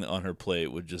anything on her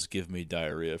plate would just give me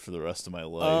diarrhea for the rest of my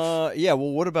life. Yeah,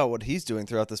 well, what about what he's doing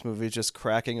throughout this movie? Just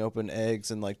cracking open eggs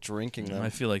and, like, drinking them.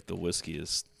 I feel like the whiskey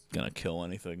is going to kill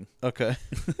anything. Okay.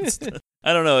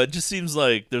 I don't know. It just seems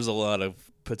like there's a lot of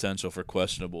potential for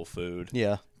questionable food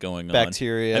going on.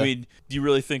 Bacteria. I mean, do you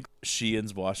really think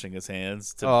Sheehan's washing his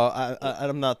hands?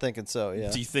 I'm not thinking so,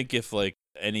 yeah. Do you think if, like,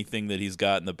 anything that he's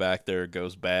got in the back there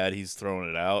goes bad, he's throwing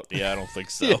it out? Yeah, I don't think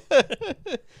so.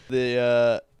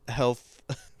 The health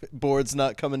board's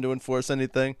not coming to enforce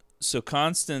anything. So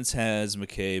Constance has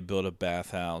McCabe build a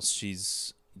bathhouse.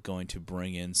 She's going to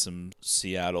bring in some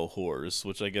Seattle whores,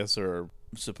 which I guess are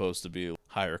supposed to be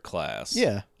higher class.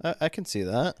 Yeah, I can see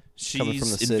that. Coming from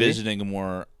the She's city. envisioning a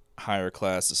more higher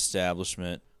class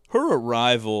establishment. Her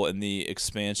arrival and the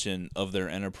expansion of their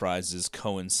enterprises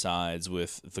coincides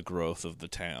with the growth of the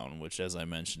town, which, as I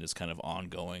mentioned, is kind of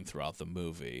ongoing throughout the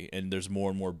movie. And there's more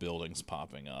and more buildings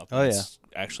popping up. Oh, It's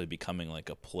actually becoming like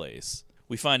a place.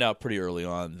 We find out pretty early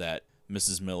on that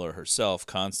Mrs. Miller herself,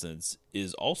 Constance,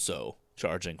 is also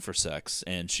charging for sex,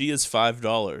 and she is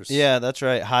 $5. Yeah, that's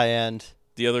right. High end.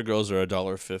 The other girls are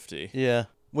 $1.50. Yeah,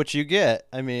 which you get.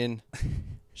 I mean,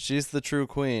 she's the true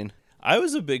queen. I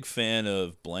was a big fan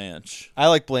of Blanche. I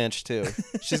like Blanche, too.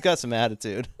 She's got some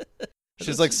attitude.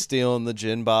 She's like stealing the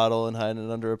gin bottle and hiding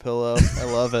it under a pillow. I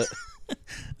love it.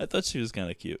 I thought she was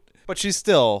kind of cute. But she's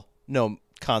still no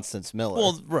Constance Miller.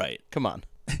 Well, right. Come on.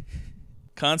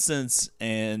 Constance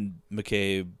and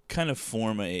McCabe kind of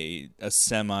form a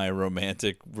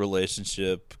semi-romantic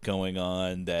relationship going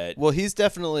on that... Well, he's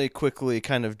definitely quickly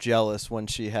kind of jealous when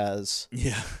she has...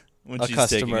 Yeah. When a she's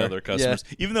customer. taking other customers.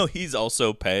 Yeah. Even though he's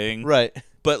also paying. Right.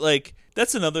 But, like,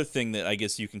 that's another thing that I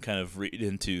guess you can kind of read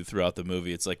into throughout the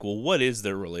movie. It's like, well, what is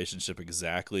their relationship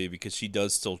exactly? Because she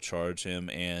does still charge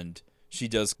him, and she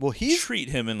does treat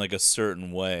him in like a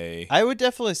certain way. I would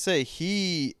definitely say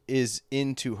he is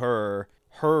into her.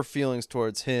 Her feelings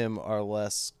towards him are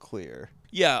less clear.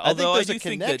 Yeah, although I do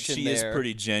think that connection she is there.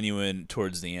 pretty genuine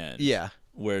towards the end. Yeah.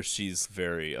 Where she's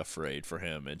very afraid for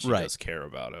him and she Right. does care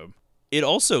about him. It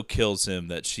also kills him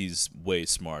that she's way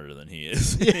smarter than he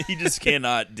is. He just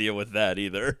cannot deal with that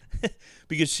either.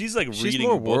 Because she's like reading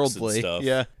more books worldly. and stuff.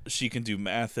 Yeah. She can do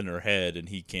math in her head and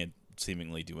he can't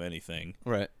seemingly do anything.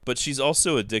 Right. But she's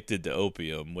also addicted to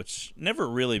opium, which never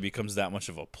really becomes that much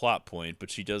of a plot point,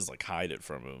 but she does like hide it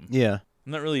from him. Yeah.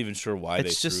 I'm not really even sure why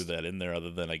It's they just- threw that in there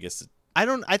other than I guess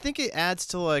I think it adds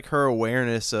to like her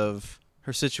awareness of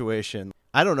her situation.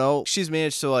 I don't know. She's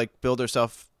managed to like build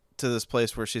herself to this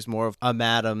place where she's more of a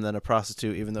madam than a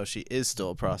prostitute, even though she is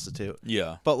still a prostitute.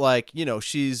 Yeah. But like,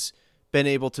 she's been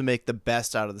able to make the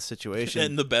best out of the situation.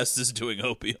 And the best is doing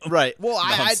opium. Right. Well,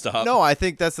 Nonstop. I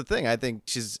think that's the thing. I think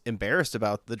she's embarrassed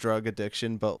about the drug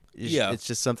addiction, but it's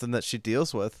just something that she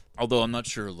deals with. Although I'm not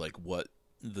sure like what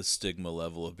the stigma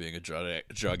level of being a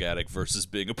drug addict versus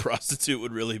being a prostitute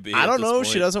would really be. I don't know. Point.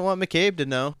 She doesn't want McCabe to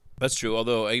know. That's true.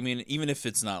 Although, I mean, even if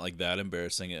it's not like that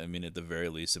embarrassing, I mean, at the very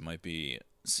least, it might be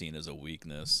seen as a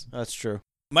weakness. That's true.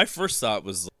 My first thought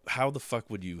was, how the fuck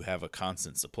would you have a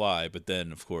constant supply? But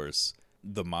then, of course,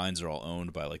 the mines are all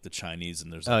owned by like the Chinese,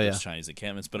 and there's those Chinese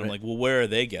encampments. But I'm like, well, where are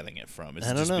they getting it from? Is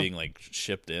it just being like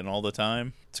shipped in all the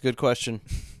time? It's a good question.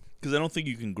 Because I don't think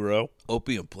you can grow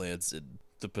opium plants in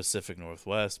the Pacific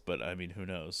Northwest. But I mean, who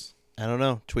knows? I don't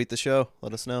know. Tweet the show.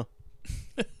 Let us know.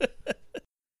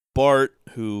 Bart,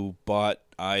 who bought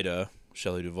Ida,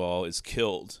 Shelley Duvall, is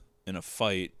killed in a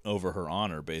fight over her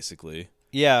honor, basically.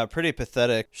 Yeah, pretty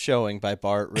pathetic showing by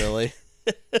Bart, really.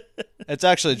 It's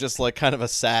actually just like kind of a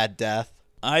sad death.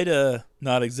 Ida,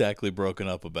 not exactly broken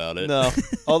up about it. No,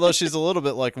 although she's a little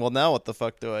bit like, well, now what the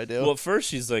fuck do I do? Well, at first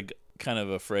she's like kind of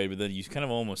afraid, but then you kind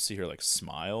of almost see her like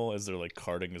smile as they're like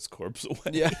carting his corpse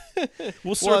away. Yeah.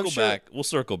 We'll circle back. We'll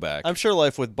circle back. I'm sure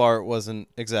life with Bart wasn't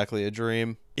exactly a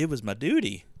dream. It was my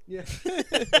duty. Yeah.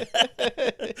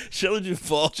 Shelley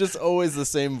Duvall. Just always the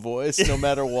same voice, no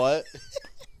matter what.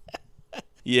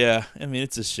 Yeah, I mean,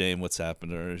 it's a shame what's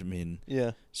happened to her. I mean,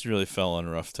 yeah, she really fell on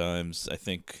rough times.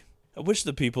 I wish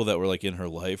the people that were like in her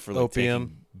life were like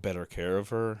taking better care of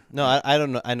her. No, I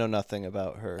don't know. I know nothing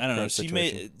about her. I don't know.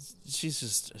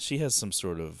 She has some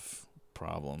sort of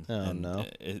problem. Oh, no.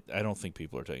 I don't think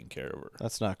people are taking care of her.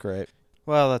 That's not great.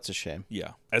 Well, that's a shame.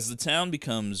 Yeah. As the town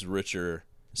becomes richer,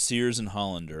 Sears and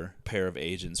Hollander, a pair of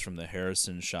agents from the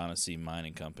Harrison Shaughnessy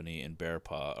Mining Company in Bear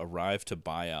Paw, arrive to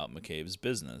buy out McCabe's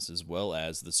business, as well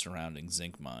as the surrounding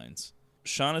zinc mines.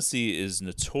 Shaughnessy is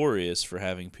notorious for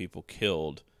having people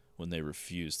killed when they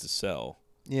refuse to sell.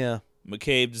 Yeah.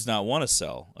 McCabe does not want to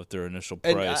sell at their initial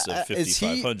price of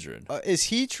 $5,500. Is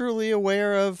he truly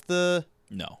aware of the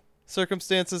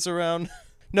circumstances around?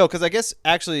 No, because I guess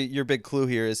actually your big clue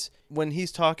here is when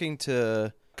he's talking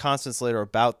to Constance later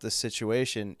about this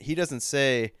situation, he doesn't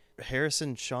say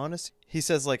Harrison Shaughnessy. He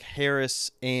says like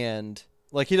Harris and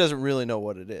like he doesn't really know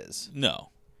what it is. No.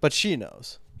 But she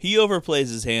knows. He overplays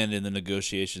his hand in the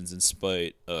negotiations in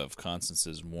spite of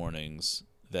Constance's warnings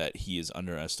that he is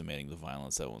underestimating the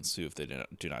violence that will ensue if they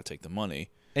do not take the money.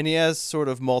 And he has sort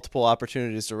of multiple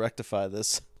opportunities to rectify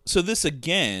this. So this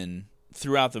again,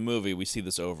 throughout the movie, we see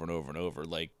this over and over and over.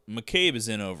 Like, McCabe is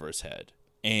in over his head.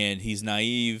 And he's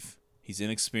naive, he's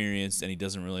inexperienced, and he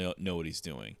doesn't really know what he's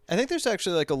doing. I think there's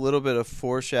actually like a little bit of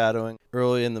foreshadowing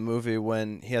early in the movie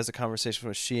when he has a conversation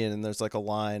with Sheehan and there's like a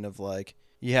line of like,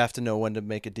 you have to know when to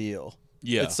make a deal.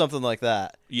 Yeah. It's something like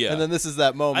that. Yeah. And then this is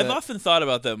that moment. I've often thought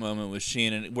about that moment with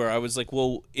Sheehan where I was like,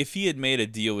 well, if he had made a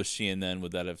deal with Sheehan then,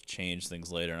 would that have changed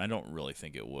things later? And I don't really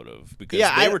think it would have. Because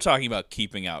they were talking about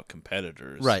keeping out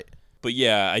competitors. Right. But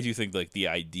yeah, I do think like the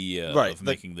idea of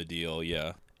making the deal,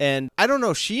 yeah. And I don't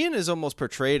know, Sheehan is almost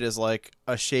portrayed as like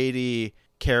a shady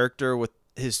character with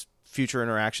his future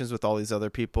interactions with all these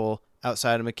other people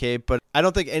outside of McCabe. But I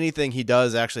don't think anything he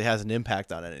does actually has an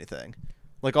impact on anything.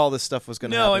 Like, all this stuff was going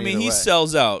to happen. No, I mean, he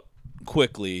sells out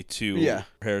quickly to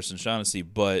Harrison Shaughnessy,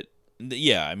 but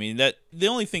yeah, I mean, that the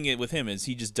only thing with him is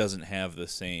he just doesn't have the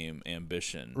same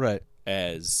ambition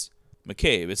as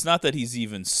McCabe. It's not that he's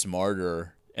even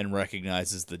smarter and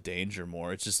recognizes the danger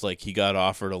more. It's just like he got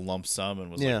offered a lump sum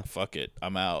and was like, fuck it,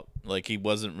 I'm out. Like, he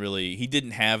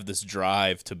didn't have this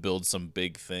drive to build some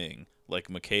big thing like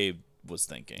McCabe was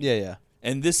thinking. Yeah.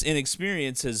 And this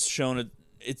inexperience has shown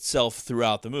itself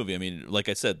throughout the movie. I mean, like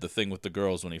I said, the thing with the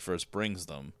girls when he first brings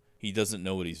them, he doesn't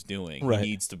know what he's doing. Right.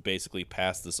 He needs to basically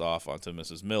pass this off onto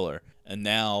Mrs. Miller. And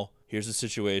now here's a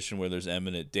situation where there's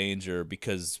imminent danger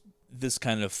because this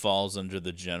kind of falls under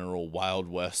the general Wild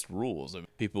West rules. I mean,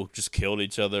 people just killed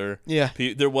each other. Yeah.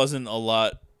 There wasn't a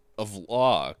lot of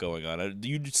law going on.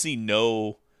 You'd see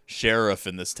no sheriff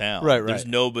in this town. Right. There's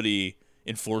nobody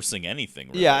enforcing anything.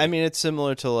 Really. Yeah, I mean, it's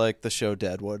similar to, like, the show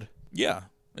Deadwood. Yeah.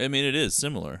 I mean, it is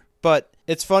similar. But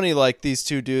it's funny, like, these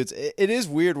two dudes, it is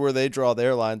weird where they draw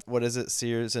their lines. What is it,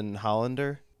 Sears and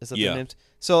Hollander? Is that their names?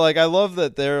 So, like, I love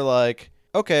that they're like,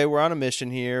 okay, we're on a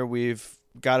mission here. We've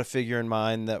got a figure in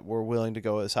mind that we're willing to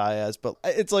go as high as. But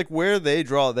it's like where they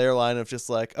draw their line of just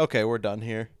like, okay, we're done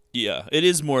here. Yeah, it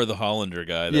is more the Hollander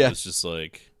guy that was just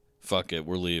like, fuck it,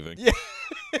 we're leaving. Yeah.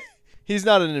 He's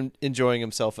not enjoying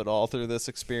himself at all through this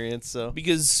experience. So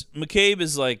because McCabe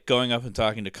is like going up and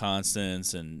talking to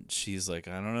Constance, and she's like,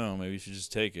 I don't know, maybe you should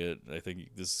just take it. I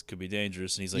think this could be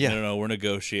dangerous. And he's like, no, we're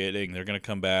negotiating. They're gonna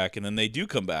come back, and then they do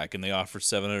come back, and they offer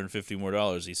 $750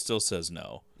 more. He still says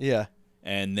no. Yeah.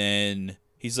 And then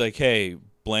he's like, hey,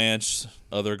 Blanche,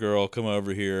 other girl, come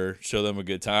over here, show them a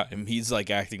good time. He's like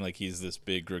acting like he's this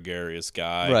big gregarious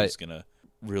guy who's gonna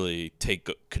really take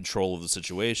control of the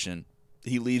situation.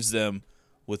 He leaves them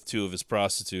with two of his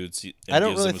prostitutes. And I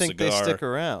don't gives really them a think they cigar. stick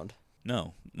around.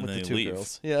 No, and with they the two leave.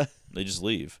 girls. Yeah, they just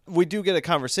leave. We do get a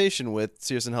conversation with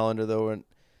Sears and Hollander though, and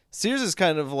Sears is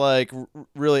kind of like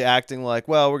really acting like,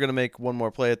 well, we're gonna make one more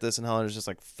play at this, and Hollander's just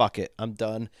like, fuck it, I'm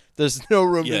done. There's no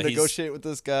room to negotiate with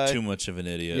this guy. Too much of an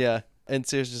idiot. Yeah, and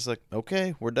Sears is just like,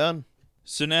 okay, we're done.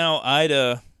 So now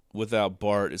Ida, without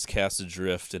Bart, is cast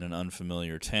adrift in an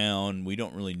unfamiliar town. We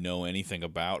don't really know anything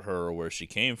about her or where she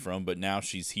came from, but now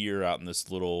she's here out in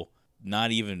this little,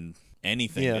 not even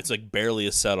anything. Yeah. It's like barely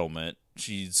a settlement.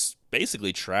 She's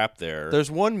basically trapped there.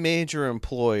 There's one major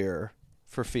employer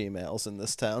for females in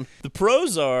this town. The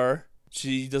pros are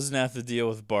she doesn't have to deal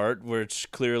with Bart, which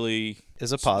clearly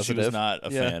is a positive. She was not a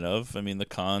fan of. I mean, the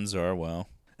cons are, well,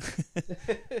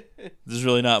 there's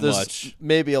really not much.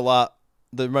 Maybe a lot.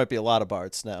 There might be a lot of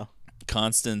Barts now.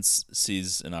 Constance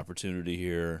sees an opportunity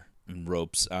here and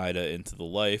ropes Ida into the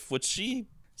life, which she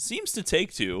seems to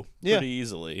take to pretty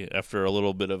easily after a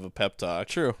little bit of a pep talk.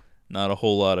 True. Not a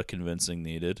whole lot of convincing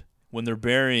needed. When they're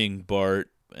burying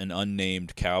Bart, an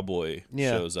unnamed cowboy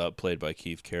shows up, played by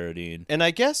Keith Carradine. And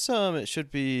I guess it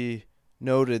should be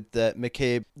noted that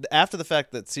McCabe, after the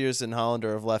fact that Sears and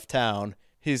Hollander have left town,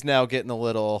 he's now getting a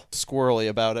little squirrely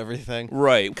about everything.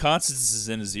 Right. Constance is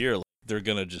in his ear. Like, they're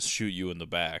going to just shoot you in the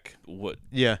back. What?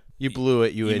 Yeah. You blew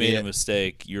it, you idiot. You made a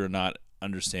mistake. You're not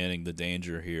understanding the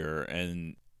danger here.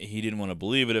 And he didn't want to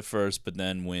believe it at first, but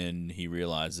then when he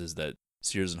realizes that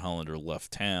Sears and Hollander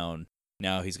left town,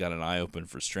 now he's got an eye open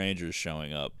for strangers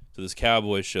showing up. So this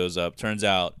cowboy shows up. Turns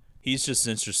out he's just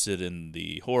interested in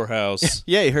the whorehouse.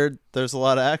 Yeah, he heard there's a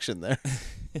lot of action there.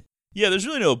 Yeah, there's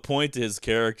really no point to his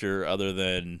character other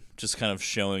than just kind of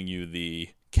showing you the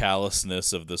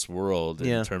callousness of this world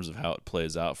in terms of how it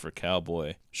plays out for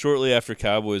Cowboy. Shortly after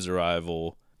Cowboy's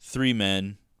arrival, three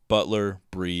men, Butler,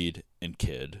 Breed, and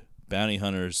Kid, bounty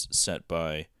hunters sent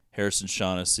by Harrison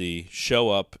Shaughnessy, show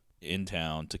up in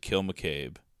town to kill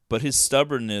McCabe. But his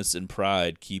stubbornness and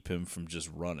pride keep him from just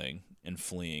running and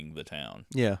fleeing the town.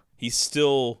 Yeah. He's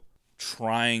still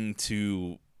trying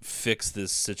to fix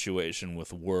this situation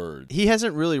with words. He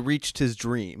hasn't really reached his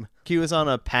dream. He was on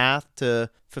a path to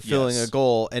fulfilling a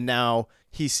goal, and now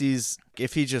he sees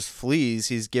if he just flees,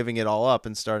 he's giving it all up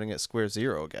and starting at square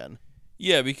zero again.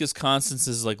 Yeah, because Constance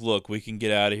is like, look, we can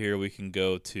get out of here. We can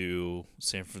go to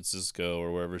San Francisco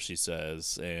or wherever she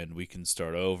says, and we can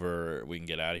start over. We can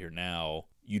get out of here now.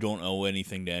 You don't owe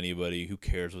anything to anybody. Who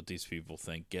cares what these people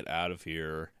think? Get out of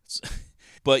here.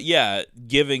 But yeah,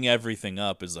 giving everything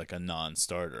up is like a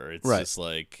non-starter. It's just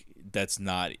like, that's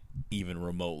not even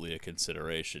remotely a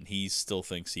consideration. He still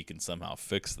thinks he can somehow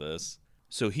fix this.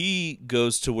 So he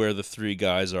goes to where the three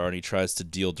guys are and he tries to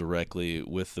deal directly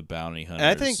with the bounty hunters. And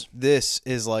I think this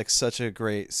is like such a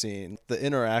great scene. The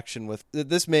interaction with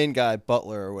this main guy,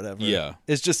 Butler or whatever,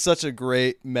 is just such a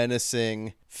great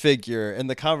menacing figure. And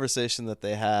the conversation that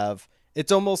they have,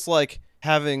 it's almost like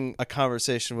having a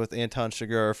conversation with Anton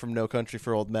Chigurh from No Country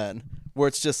for Old Men, where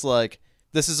it's just like,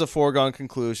 this is a foregone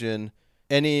conclusion.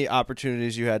 Any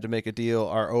opportunities you had to make a deal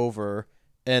are over.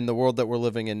 And the world that we're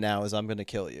living in now is I'm going to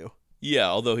kill you. Yeah,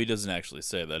 although he doesn't actually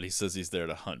say that. He says he's there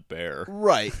to hunt bear.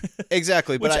 Right,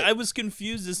 exactly. Which I was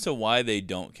confused as to why they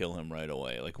don't kill him right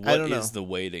away. Like, what is the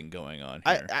waiting going on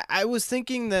here? I was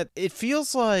thinking that it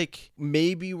feels like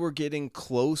maybe we're getting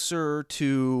closer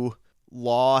to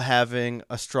law having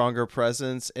a stronger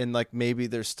presence, and like maybe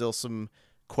there's still some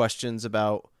questions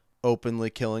about openly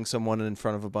killing someone in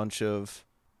front of a bunch of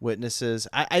witnesses.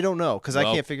 I don't know, because I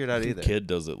can't figure it out either. Kid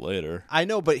does it later. I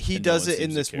know, but he does it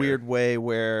in this weird way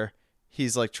where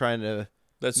he's like trying to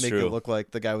That's make true. it look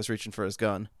like the guy was reaching for his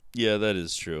gun. Yeah, that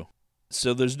is true.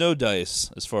 So there's no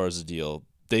dice as far as a deal.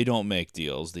 They don't make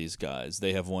deals, these guys.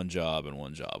 They have one job and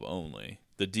one job only.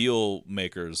 The deal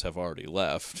makers have already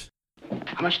left.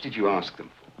 How much did you ask them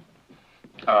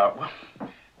for? Well,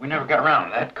 we never got around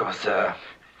to that because, I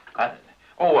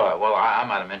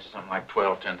might have mentioned something like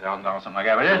 $12,000, $10,000, something like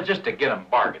that. But it's just to get them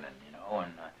bargaining, you know,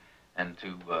 and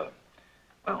to,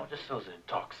 just so they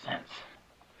talk sense.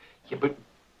 Yeah, but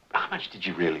how much did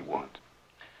you really want?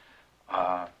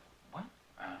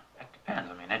 It depends.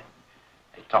 I mean, they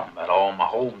talking about all my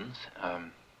holdings.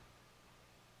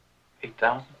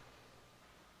 $8,000.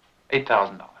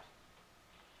 $8,000.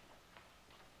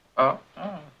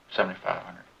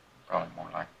 $7,500. Probably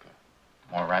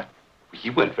more right.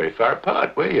 You weren't very far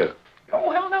apart, were you?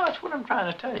 Oh, hell no, that's what I'm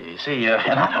trying to tell you. You see,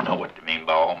 and I don't know what to mean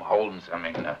by all my holdings. I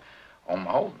mean, all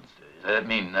my holdings. Does that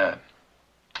mean my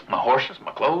horses,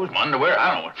 my clothes, my underwear?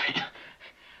 I don't know what it means.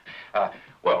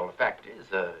 Well, the fact is,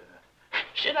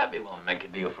 shit, I'd be willing to make a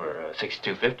deal for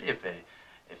 $6,250 if they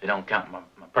don't count my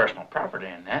personal property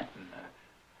in that. And,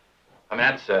 I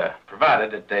mean, that's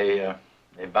provided that they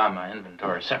buy my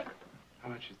inventory separate. How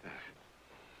much is that?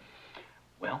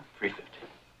 Well, $350.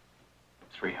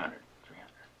 300.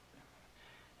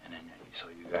 And then, so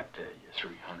you got your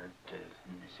 300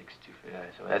 and the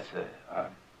 6,250. So that's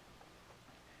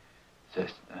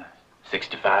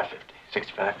 $65.50.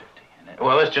 $65.50. And then,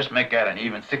 well, let's just make that an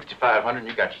even $6,500, and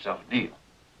you got yourself a deal.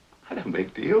 I don't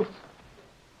make deals.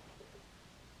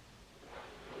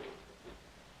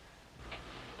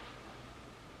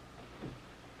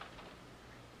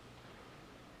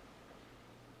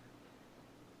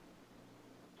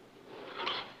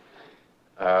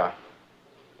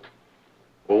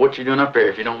 Well, what you doing up there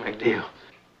if you don't make deals?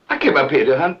 I came up here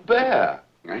to hunt bear.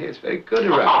 I hear it's very good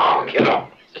around here. Get off.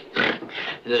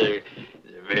 The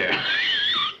bear.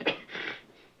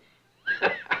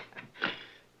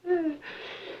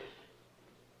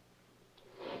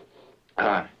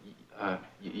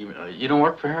 You don't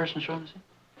work for Harrison Shaughnessy?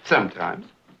 Sometimes.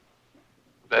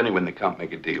 But only when they can't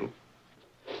make a deal.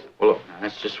 Well, look, now,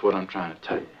 that's just what I'm trying to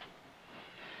tell you.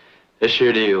 This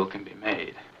here deal can be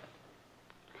made.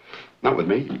 Not with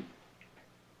me.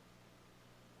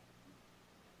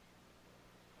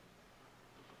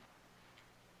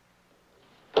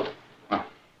 Well,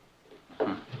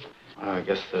 I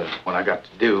guess what I got to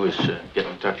do is get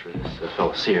in touch with this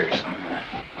fellow Sears.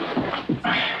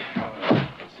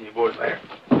 See you boys later.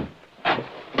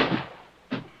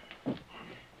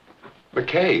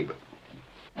 McCabe,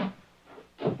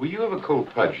 were you ever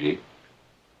called Pudgy?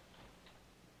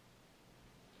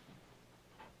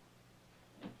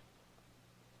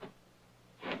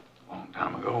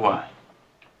 Time ago, why?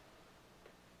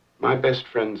 My best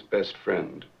friend's best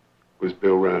friend was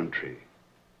Bill Roundtree.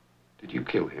 Did you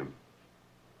kill him?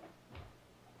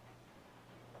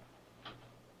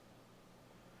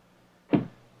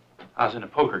 I was in a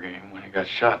poker game when he got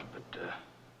shot, but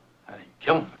I didn't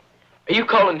kill him. Are you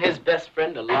calling his best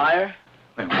friend a liar?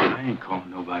 Wait a minute, I ain't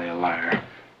calling nobody a liar.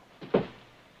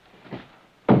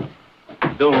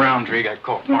 Bill Roundtree got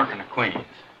caught marking the queens.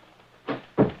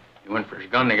 He went for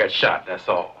his gun and he got shot, that's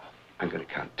all. I'm going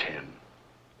to count 10.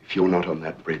 If you're not on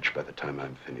that bridge by the time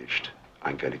I'm finished,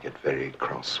 I'm going to get very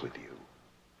cross with you.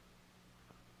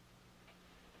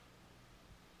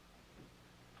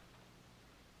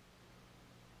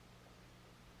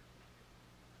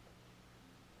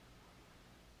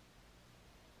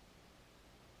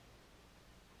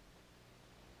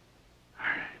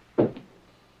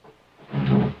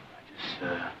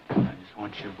 I just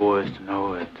want you boys to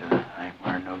know that I ain't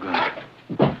wearing no gun.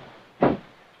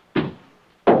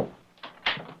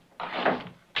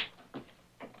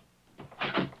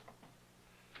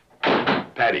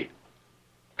 Paddy,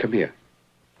 come here.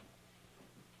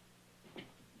 Who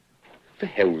the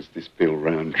hell was this Bill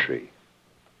Roundtree?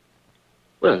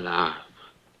 Well,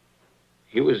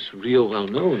 he was real well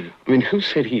known. I mean, who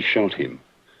said he shot him?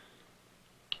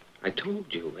 I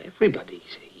told you, everybody.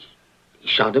 He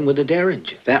shot him with a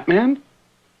Derringer. That man?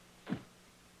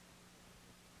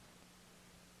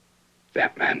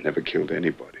 That man never killed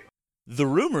anybody. The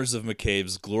rumors of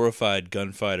McCabe's glorified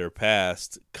gunfighter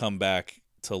past come back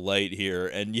to light here,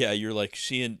 and yeah, you're like,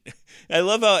 Sheehan. I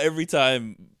love how every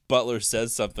time Butler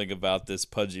says something about this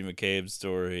Pudgy McCabe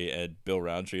story and Bill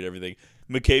Roundtree and everything,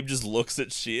 McCabe just looks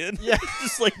at Sheehan. Yeah.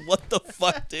 Just like, what the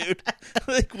fuck, dude?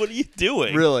 Like, what are you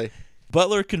doing? Really?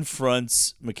 Butler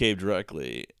confronts McCabe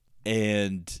directly,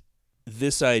 and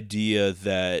this idea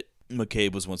that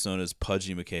McCabe was once known as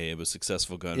Pudgy McCabe, a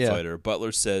successful gunfighter,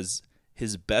 Butler says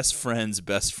his best friend's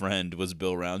best friend was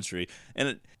Bill Roundtree.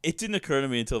 And it didn't occur to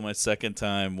me until my second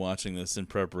time watching this in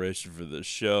preparation for the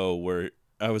show where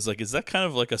I was like, is that kind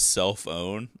of like a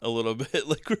self-own a little bit?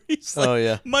 Like, where he's like, Oh,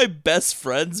 yeah. my best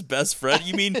friend's best friend?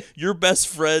 You mean your best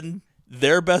friend,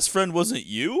 their best friend wasn't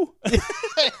you?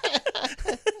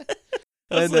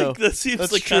 I know. Like, that seems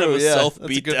That's like true, kind of a yeah. self-beat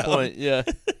That's a good down. point, yeah.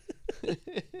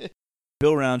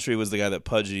 Bill Roundtree was the guy that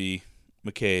Pudgy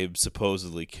McCabe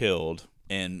supposedly killed,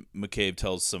 and McCabe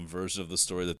tells some version of the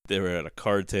story that they were at a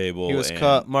card table. He was and,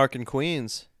 caught marking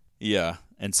Queens. Yeah,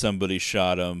 and somebody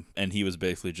shot him, and he was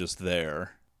basically just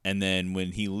there. And then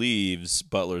when he leaves,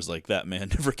 Butler's like, that man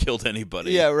never killed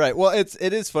anybody. Yeah, right. Well, it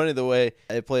is funny the way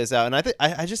it plays out, and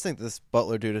I just think this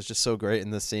Butler dude is just so great in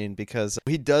this scene because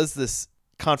he does this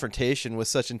confrontation with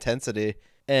such intensity,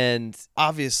 and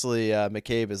obviously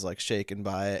McCabe is like shaken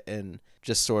by it and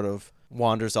just sort of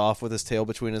wanders off with his tail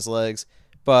between his legs.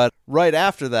 But right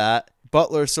after that,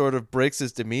 Butler sort of breaks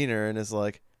his demeanor and is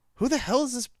like, who the hell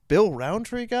is this Bill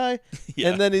Roundtree guy? Yeah.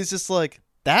 And then he's just like,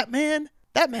 that man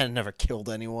never killed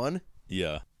anyone.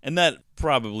 Yeah. And that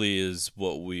probably is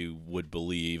what we would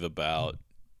believe about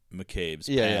McCabe's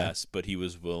past, but he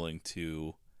was willing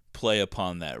to play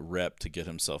upon that rep to get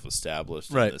himself established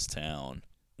in this town.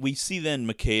 We see then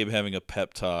McCabe having a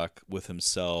pep talk with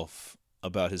himself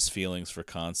about his feelings for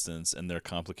Constance and their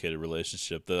complicated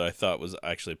relationship that I thought was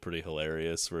actually pretty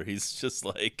hilarious, where he's just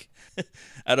like,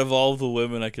 out of all the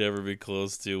women I could ever be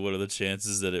close to, what are the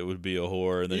chances that it would be a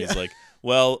whore? And then he's like,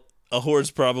 well, a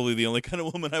whore's probably the only kind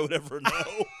of woman I would ever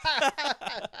know.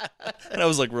 And I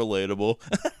was like, relatable.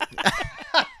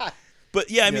 But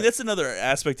yeah, I mean, that's another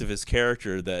aspect of his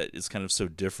character that is kind of so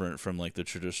different from like the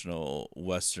traditional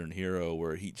Western hero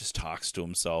where he just talks to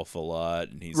himself a lot.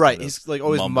 And he's right. kind of He's like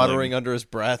always muttering under his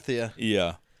breath. Yeah.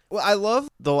 Yeah. Well, I love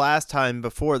the last time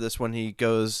before this when he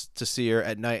goes to see her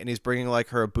at night and he's bringing like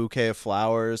her a bouquet of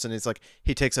flowers and he's like,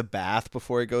 he takes a bath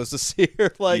before he goes to see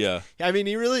her. Like, yeah. I mean,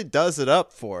 he really does it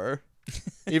up for her,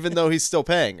 even though he's still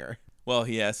paying her. Well,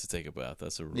 he has to take a bath.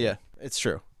 That's a rule. Yeah, it's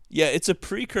true. Yeah, it's a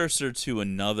precursor to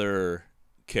another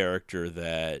character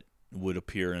that would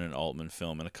appear in an Altman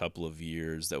film in a couple of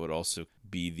years that would also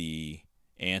be the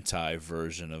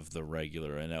anti-version of the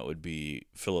regular, and that would be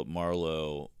Philip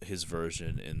Marlowe, his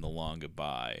version in The Long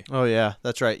Goodbye. Oh, yeah,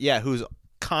 that's right. Yeah, who's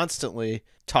constantly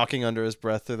talking under his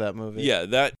breath through that movie. Yeah,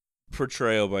 that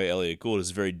portrayal by Elliot Gould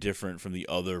is very different from the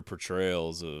other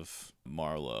portrayals of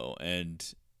Marlowe,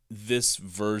 and this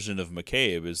version of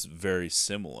McCabe is very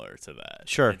similar to that.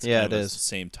 Sure, it's yeah, kind it of is. the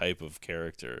same type of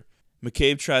character.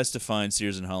 McCabe tries to find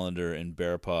Sears and Hollander in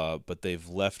Bear Paw, but they've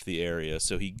left the area,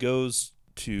 so he goes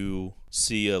to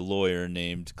see a lawyer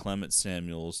named Clement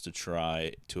Samuels to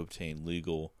try to obtain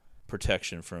legal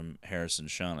protection from Harrison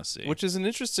Shaughnessy. Which is an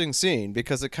interesting scene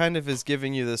because it kind of is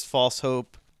giving you this false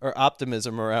hope or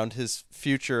optimism around his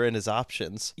future and his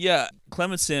options. Yeah,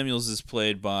 Clement Samuels is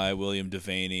played by William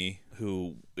Devaney,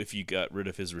 who, if you got rid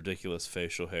of his ridiculous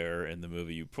facial hair in the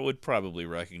movie, you would probably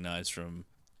recognize from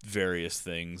various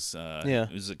things. Yeah.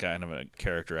 He's a kind of a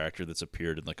character actor that's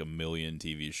appeared in like a million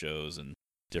TV shows and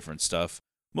different stuff.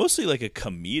 Mostly like a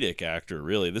comedic actor,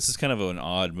 really. This is kind of an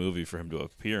odd movie for him to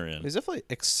appear in. He's definitely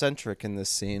eccentric in this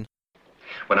scene.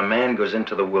 When a man goes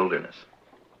into the wilderness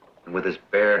and with his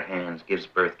bare hands gives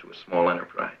birth to a small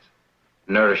enterprise,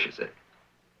 nourishes it,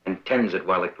 and tends it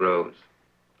while it grows,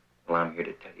 well, I'm here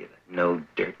to tell you that no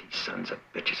dirty sons of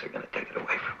bitches are going to take it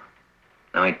away from him.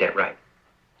 Now, ain't that right?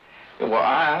 Well,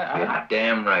 You're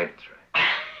damn right it's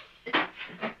right.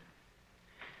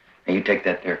 Now, you take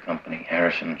that there company,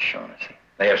 Harrison and Shaughnessy.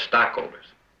 They are stockholders.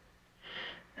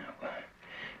 Now,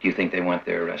 do you think they want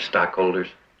their stockholders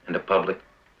and the public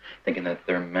thinking that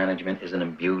their management isn't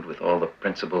imbued with all the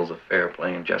principles of fair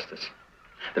play and justice?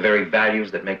 The very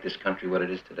values that make this country what it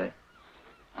is today?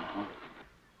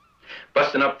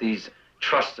 Busting up these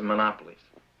trusts and monopolies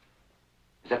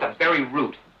is at the very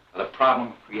root of the problem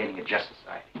of creating a just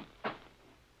society.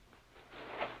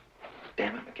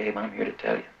 Damn it, McCabe, I'm here to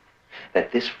tell you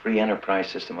that this free enterprise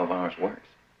system of ours works.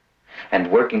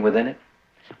 And working within it,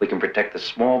 we can protect the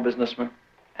small businessman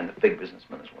and the big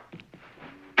businessman as well.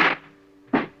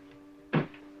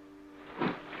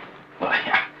 Well,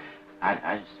 yeah,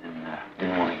 I just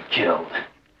didn't want to get killed.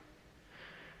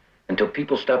 Until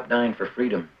people stop dying for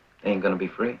freedom, they ain't gonna be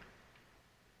free.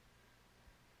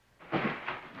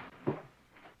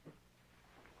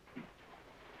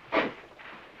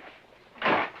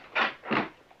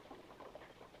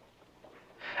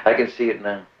 I can see it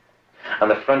now. On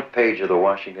the front page of the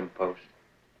Washington Post,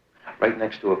 right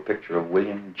next to a picture of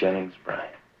William Jennings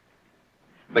Bryan.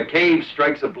 McCabe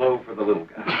strikes a blow for the little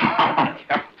guy.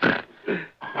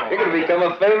 You're gonna You've become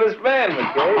a famous man,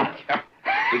 McCabe.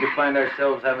 We could find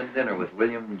ourselves having dinner with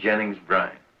William Jennings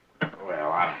Bryan.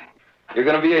 Well, You're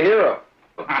going to be a hero.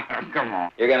 come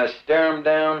on. You're going to stare them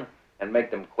down and make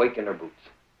them quake in their boots.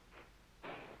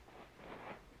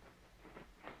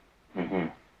 Mm-hmm.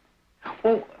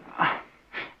 Well,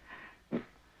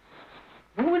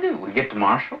 what do we do? We get to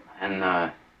Marshall and, huh?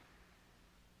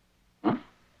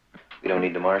 We don't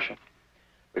need the marshal.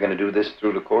 We're going to do this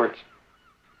through the courts.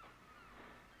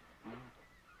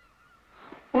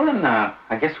 Well, then,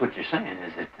 I guess what you're saying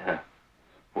is that,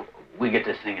 we get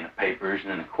this thing in the papers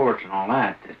and in the courts and all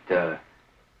that,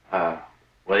 well,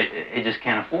 they just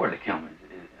can't afford to kill me.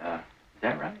 Is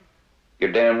that right?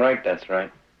 You're damn right that's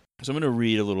right. So I'm going to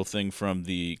read a little thing from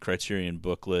the Criterion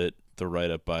booklet, the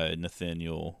write-up by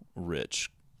Nathaniel Rich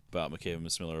about McCabe and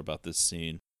Miss Miller about this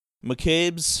scene.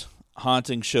 McCabe's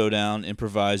haunting showdown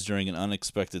improvised during an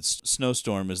unexpected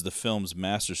snowstorm is the film's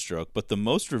masterstroke, but the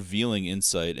most revealing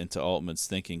insight into Altman's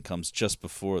thinking comes just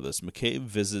before this. McCabe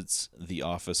visits the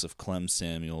office of Clem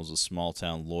Samuels, a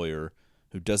small-town lawyer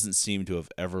who doesn't seem to have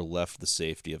ever left the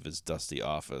safety of his dusty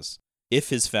office. If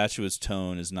his fatuous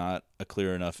tone is not a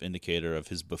clear enough indicator of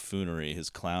his buffoonery, his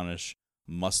clownish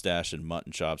mustache and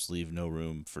mutton chops leave no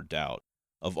room for doubt.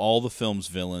 Of all the film's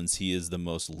villains, he is the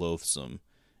most loathsome.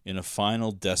 In a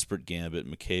final desperate gambit,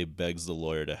 McCabe begs the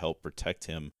lawyer to help protect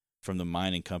him from the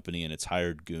mining company and its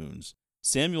hired goons.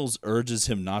 Samuels urges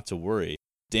him not to worry.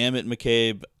 Damn it,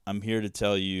 McCabe, I'm here to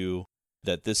tell you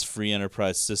that this free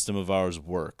enterprise system of ours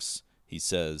works, he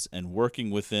says, and working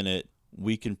within it,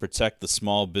 we can protect the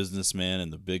small businessman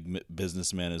and the big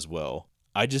businessman as well.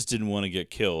 I just didn't want to get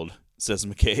killed, says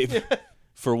McCabe.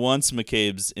 For once,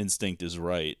 McCabe's instinct is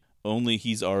right. Only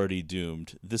he's already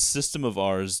doomed. This system of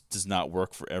ours does not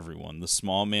work for everyone. The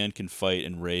small man can fight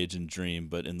and rage and dream,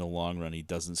 but in the long run, he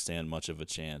doesn't stand much of a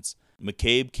chance.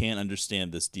 McCabe can't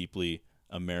understand this deeply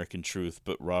American truth,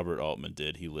 but Robert Altman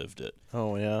did. He lived it.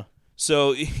 Oh, yeah.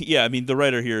 So, yeah, I mean, the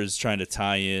writer here is trying to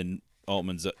tie in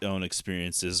Altman's own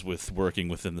experiences with working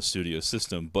within the studio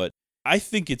system, but I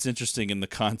think it's interesting in the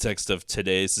context of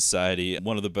today's society.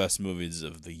 One of the best movies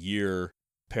of the year,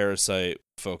 Parasite,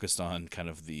 focused on kind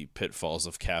of the pitfalls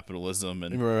of capitalism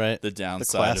and the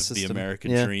downside of the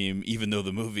American dream. Even though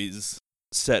the movie's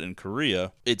set in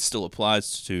Korea, it still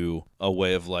applies to a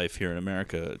way of life here in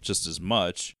America just as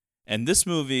much. And this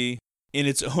movie, in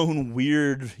its own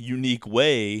weird, unique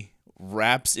way,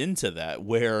 wraps into that,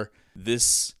 where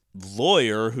this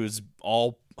lawyer who's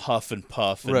all huff and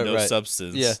puff and no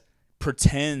substance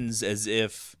pretends as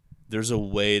if there's a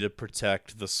way to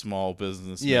protect the small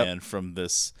businessman from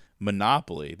this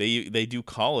monopoly. They do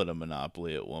call it a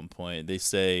monopoly at one point. They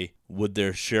say, would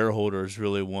their shareholders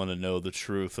really want to know the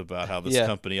truth about how this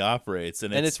company operates?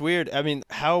 And it's weird. I mean,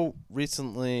 how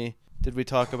recently did we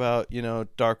talk about,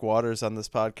 dark waters on this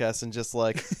podcast and just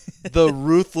like the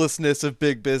ruthlessness of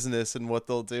big business and what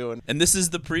they'll do? And this is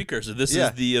the precursor. This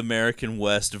is the American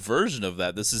West version of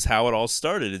that. This is how it all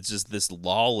started. It's just this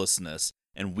lawlessness,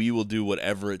 and we will do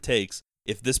whatever it takes.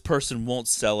 If this person won't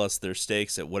sell us their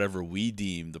stakes at whatever we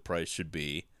deem the price should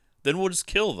be, then we'll just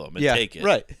kill them and take it.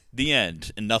 Right. The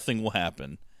end, and nothing will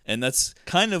happen. And that's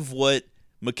kind of what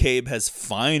McCabe has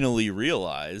finally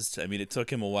realized. I mean, it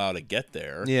took him a while to get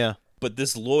there. Yeah. But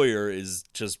this lawyer is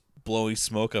just blowing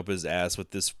smoke up his ass with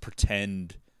this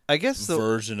pretend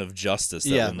version of justice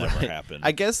that will never happen.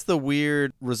 I guess the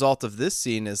weird result of this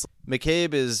scene is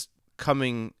McCabe is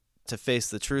coming to face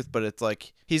the truth, but it's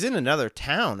like he's in another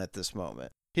town at this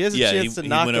moment. He has a chance to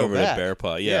not go back. He went over to Bear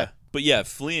Paw, But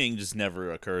fleeing just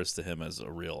never occurs to him as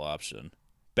a real option.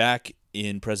 Back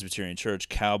in Presbyterian Church,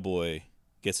 Cowboy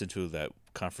gets into that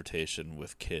confrontation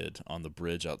with Kid on the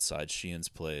bridge outside Sheehan's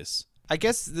place. I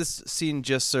guess this scene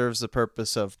just serves the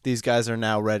purpose of these guys are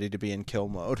now ready to be in kill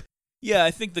mode. Yeah,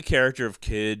 I think the character of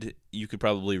Kid, you could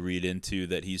probably read into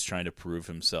that he's trying to prove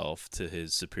himself to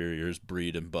his superiors,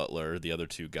 Breed and Butler, the other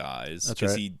two guys.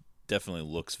 Because he definitely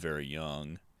looks very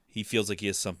young. He feels like he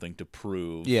has something to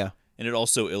prove. Yeah. And it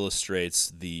also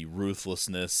illustrates the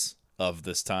ruthlessness of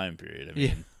this time period. I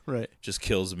mean, just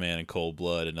kills a man in cold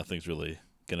blood and nothing's really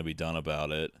going to be done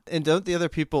about it. And don't the other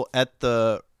people at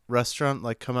the restaurant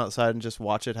like come outside and just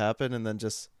watch it happen and then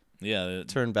just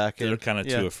turn back in? They're kind of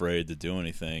too afraid to do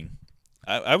anything.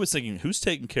 I was thinking, who's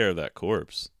taking care of that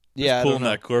corpse? Yeah, pulling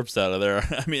that corpse out of there.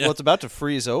 I mean, it's about to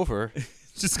freeze over.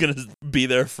 It's just gonna be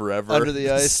there forever under the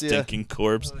ice. Stinking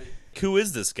corpse. Who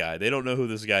is this guy? They don't know who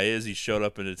this guy is. He showed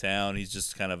up into town. He's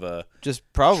just kind of a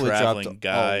probably traveling dropped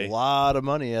guy. A lot of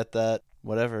money at that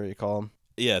whatever you call him.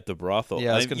 Yeah, at the brothel.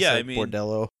 Yeah, I was gonna say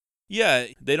bordello. Yeah,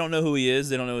 they don't know who he is.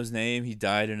 They don't know his name. He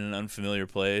died in an unfamiliar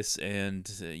place, and,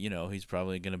 he's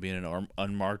probably going to be in an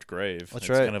unmarked grave. That's it's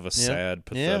right. kind of a sad,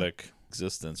 pathetic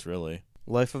existence, really.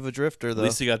 Life of a drifter, though. At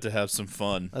least he got to have some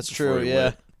fun. That's true,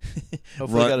 yeah.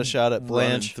 Hopefully got a shot at Blanche.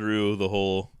 Running through the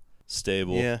whole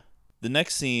stable. Yeah. The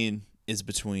next scene is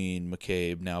between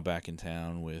McCabe, now back in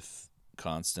town with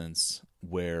Constance,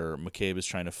 where McCabe is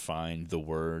trying to find the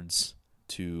words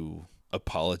to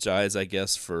apologize, I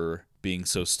guess, for being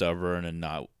so stubborn and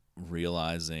not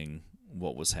realizing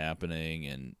what was happening,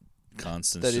 and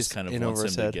Constance That just he's kind of in wants over him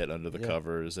his to head. get under the Yeah.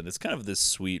 covers, and it's kind of this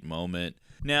sweet moment.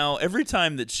 Now, every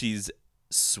time that she's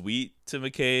sweet to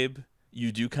McCabe,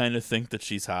 you do kind of think that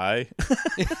she's high.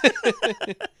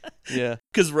 Yeah.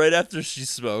 Because right after she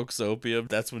smokes opium,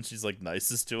 that's when she's like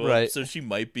nicest to him. Right. So she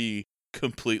might be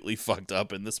completely fucked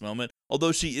up in this moment,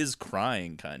 although she is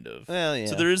crying kind of. Well, yeah.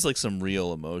 So there is like some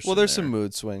real emotion. Well, there's there. some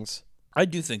mood swings. I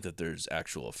do think that there's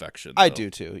actual affection. I though. do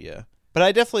too, yeah. But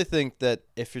I definitely think that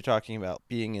if you're talking about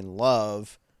being in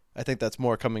love, I think that's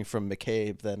more coming from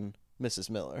McCabe than Mrs.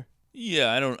 Miller.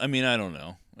 Yeah, I don't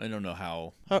know. I don't know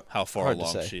how far hard to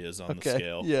along say. she is on the Okay,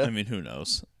 scale. yeah. I mean, who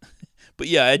knows? But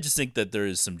yeah, I just think that there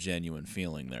is some genuine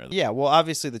feeling there. Yeah, well,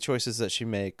 obviously the choices that she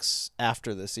makes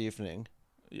after this evening.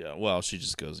 Yeah, well, she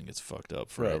just goes and gets fucked up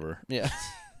forever. Right.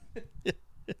 Yeah.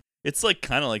 It's like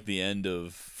kind of like the end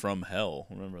of From Hell.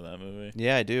 Remember that movie?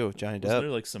 Yeah, I do. Johnny Wasn't Depp. there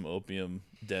like some opium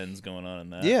dens going on in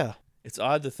that? Yeah. It's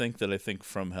odd to think that I think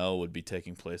From Hell would be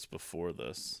taking place before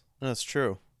this. That's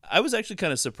true. I was actually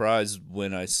kind of surprised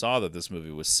when I saw that this movie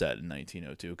was set in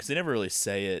 1902, because they never really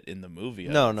say it in the movie,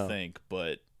 I don't think,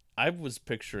 but I was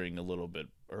picturing a little bit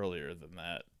earlier than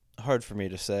that. Hard for me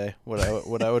to say what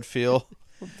I would feel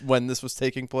when this was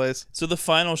taking place. So the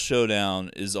final showdown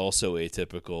is also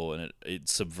atypical, and it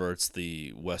subverts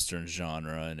the Western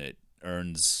genre, and it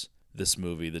earns this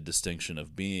movie the distinction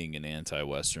of being an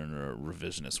anti-Western or a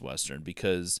revisionist Western,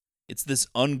 because it's this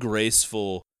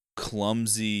ungraceful,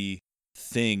 clumsy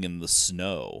thing in the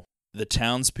snow. The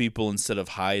townspeople, instead of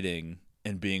hiding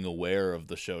and being aware of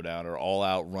the showdown, are all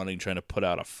out running, trying to put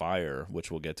out a fire, which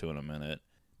we'll get to in a minute.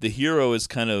 The hero is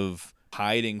kind of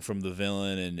hiding from the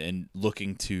villain and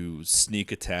looking to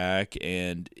sneak attack,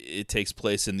 and it takes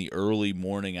place in the early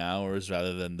morning hours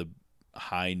rather than the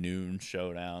high noon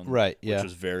showdown, Right, yeah. which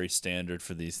was very standard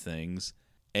for these things.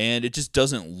 And it just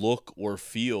doesn't look or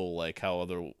feel like how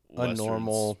other Westerns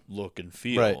normal look and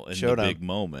feel right, in showdown. the big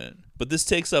moment. But this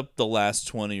takes up the last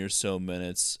 20 or so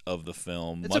minutes of the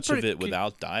film, It's much a of pretty it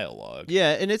without dialogue.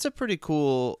 Yeah, and it's a pretty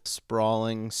cool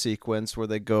sprawling sequence where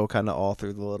they go kind of all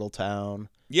through the little town.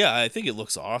 Yeah, I think it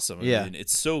looks awesome. I Yeah. mean,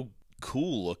 it's so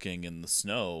cool looking in the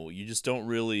snow. You just don't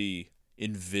really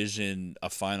envision a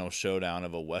final showdown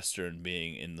of a Western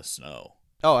being in the snow.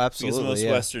 Oh, absolutely. Because most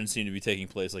yeah. Westerns seem to be taking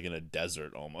place like in a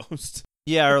desert almost.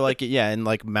 Yeah, or like in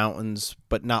like mountains,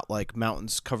 but not like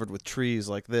mountains covered with trees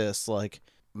like this, like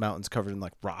mountains covered in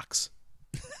like rocks.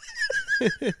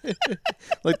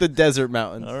 Like the desert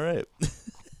mountains. All right.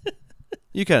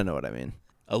 You kind of know what I mean.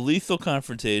 A lethal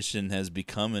confrontation has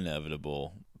become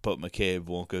inevitable, but McCabe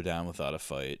won't go down without a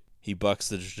fight. He bucks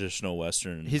the traditional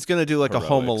Western. He's going to do like heroics. a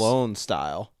Home Alone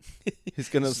style. He's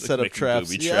going to Just, like, set up making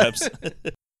traps. booby Yeah. traps.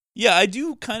 Yeah, I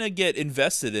do kind of get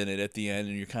invested in it at the end,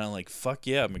 and you're kind of like, fuck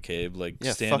yeah, McCabe. Like,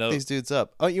 Yeah, stand fuck up. these dudes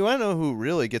up. Oh, you want to know who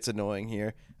really gets annoying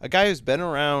here? A guy who's been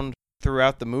around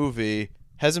throughout the movie,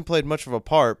 hasn't played much of a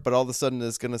part, but all of a sudden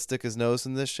is going to stick his nose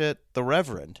in this shit. The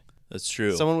Reverend. That's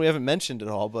true. Someone we haven't mentioned at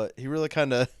all, but he really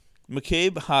kind of...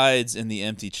 McCabe hides in the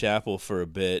empty chapel for a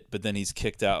bit, but then he's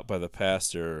kicked out by the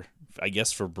pastor, I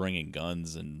guess for bringing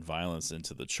guns and violence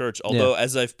into the church. Although,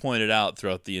 as I've pointed out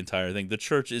throughout the entire thing, the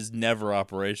church is never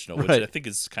operational, which Right. I think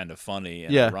is kind of funny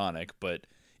and Yeah. ironic, but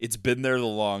it's been there the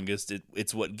longest.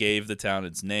 It's what gave the town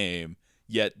its name,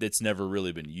 yet it's never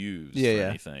really been used for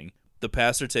anything. The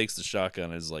pastor takes the shotgun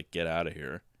and is like, get out of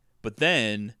here. But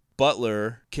then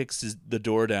Butler kicks the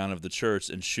door down of the church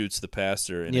and shoots the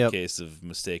pastor in a case of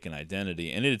mistaken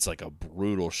identity, and it's like a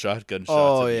brutal shotgun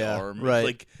shot to the arm. Right.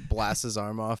 Like, blasts his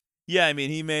arm off. yeah, I mean,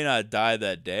 he may not die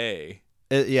that day.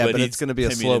 But it's going to be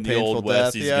a slow, in the painful Old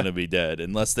West, death. he's going to be dead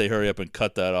unless they hurry up and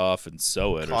cut that off and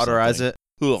sew it Cauterize or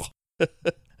something.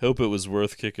 Ugh. Hope it was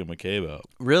worth kicking McCabe out.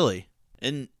 Really?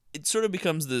 And it sort of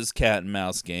becomes this cat and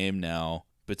mouse game now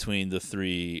between the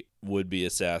three would-be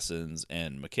assassins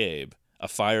and McCabe. A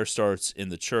fire starts in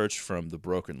the church from the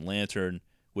broken lantern,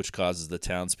 which causes the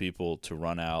townspeople to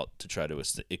run out to try to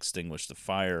extinguish the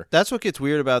fire. That's what gets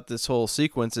weird about this whole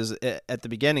sequence is at the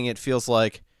beginning it feels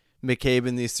like McCabe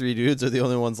and these three dudes are the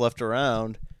only ones left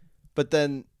around. But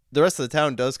then the rest of the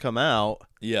town does come out.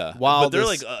 Yeah. While but they're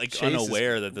this like chase is-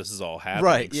 unaware that this is all happening,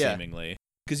 Right, yeah. seemingly.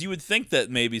 Because you would think that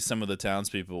maybe some of the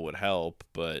townspeople would help,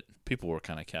 but people were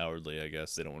kind of cowardly, I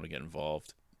guess. They don't want to get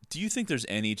involved. Do you think there's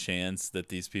any chance that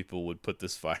these people would put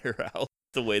this fire out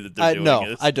the way that they're doing No,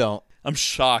 this? I don't. I'm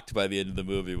shocked by the end of the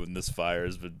movie when this fire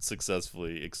has been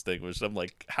successfully extinguished. I'm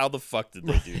like, how the fuck did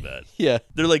they do that? Yeah.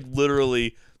 They're like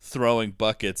literally throwing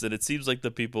buckets, and it seems like the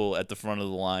people at the front of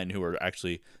the line who are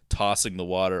actually tossing the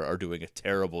water are doing a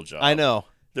terrible job. I know.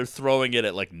 They're throwing it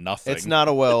at like nothing. It's not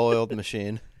a well-oiled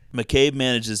machine. McCabe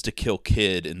manages to kill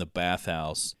Kid in the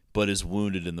bathhouse, but is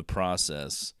wounded in the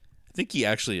process. I think he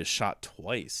actually is shot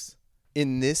twice.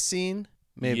 In this scene?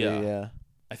 Maybe, yeah.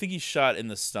 I think he's shot in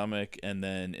the stomach and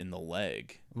then in the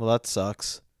leg. Well, that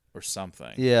sucks. Or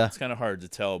something. Yeah. It's kind of hard to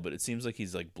tell, but it seems like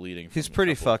he's like bleeding from He's a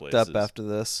pretty couple fucked places. up after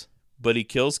this. But he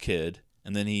kills Kid,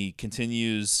 and then he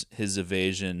continues his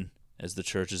evasion as the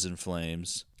church is in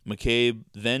flames. McCabe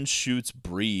then shoots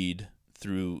Breed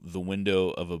through the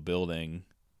window of a building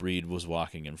Breed was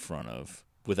walking in front of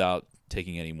without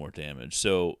taking any more damage.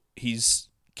 So he's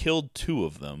killed 2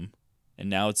 of them,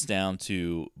 and now it's down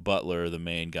to Butler, the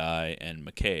main guy, and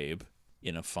McCabe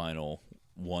in a final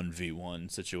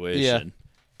 1v1 situation. Yeah.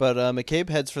 But McCabe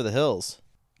heads for the hills.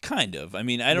 Kind of. I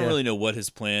mean, I don't really know what his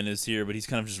plan is here, but he's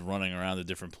kind of just running around the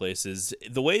different places.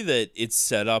 The way that it's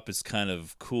set up is kind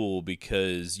of cool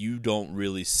because you don't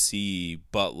really see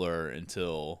Butler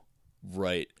until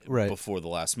right before the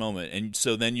last moment. And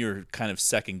so then you're kind of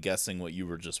second guessing what you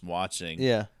were just watching.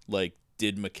 Yeah. Like,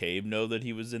 did McCabe know that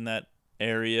he was in that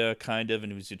area, kind of,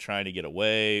 and he was trying to get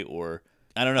away? Or,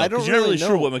 I don't know. Because you're not really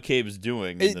sure what McCabe is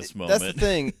doing in this moment. That's the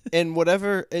thing. And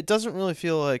whatever, it doesn't really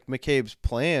feel like McCabe's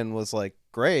plan was, like,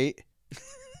 great.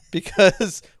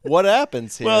 Because what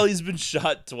happens here? Well, he's been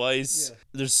shot twice. Yeah.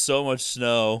 There's so much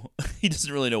snow. He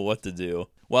doesn't really know what to do.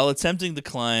 While attempting to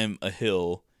climb a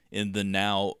hill in the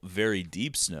now very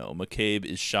deep snow, McCabe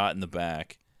is shot in the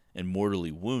back and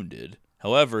mortally wounded.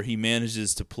 However, he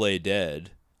manages to play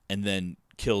dead and then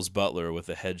kills Butler with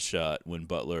a headshot when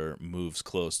Butler moves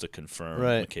close to confirm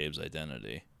McCabe's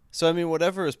identity. So, I mean,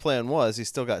 whatever his plan was, he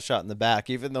still got shot in the back,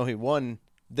 even though he won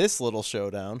this little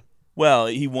showdown. Well,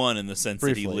 he won in the sense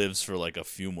Briefly. that he lives for like a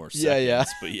few more seconds. Yeah.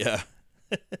 But yeah,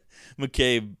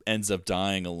 McCabe ends up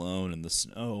dying alone in the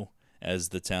snow as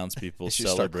the townspeople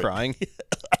celebrate. Start crying.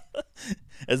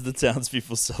 As the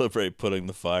townspeople celebrate putting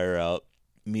the fire out.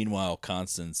 Meanwhile,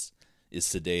 Constance is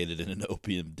sedated in an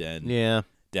opium den. Yeah.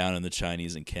 Down in the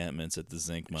Chinese encampments at the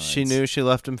zinc mines. She knew she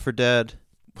left him for dead.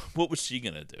 What was she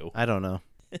gonna do? I don't know.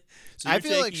 So you're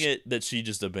taking it that she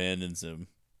just abandons him.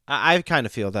 I kind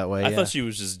of feel that way. I thought she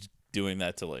was just doing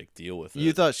that to like deal with it.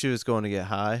 You thought she was going to get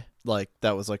high? Like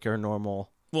that was like her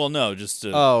normal. Well, no, just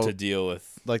to deal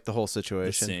with like the whole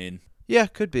situation. The scene. Yeah,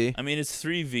 could be. I mean, it's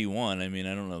 3v1. I mean,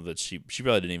 I don't know that she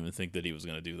probably didn't even think that he was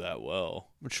going to do that well.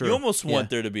 True. You almost want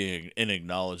there to be an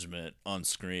acknowledgement on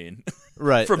screen,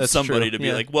 right? From somebody to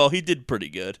be like, "Well, he did pretty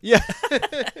good." Yeah.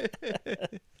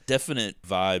 Definite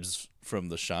vibes from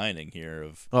The Shining here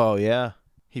of. Oh yeah,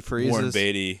 he freezes. Warren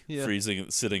Beatty freezing,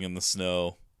 sitting in the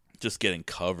snow, just getting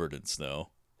covered in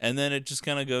snow, and then it just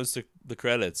kind of goes to the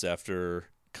credits after.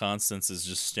 Constance is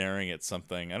just staring at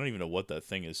something. I don't even know what that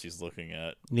thing is she's looking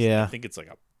at. Yeah. I think it's like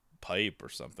a pipe or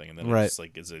something, and then it just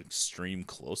like is an extreme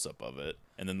close-up of it,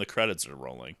 and then the credits are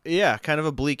rolling. Yeah, kind of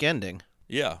a bleak ending.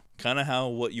 Yeah, kind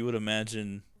of what you would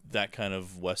imagine that kind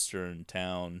of Western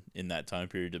town in that time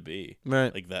period to be.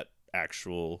 Right. Like that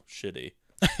actual shitty.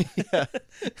 Yeah.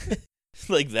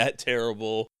 Like that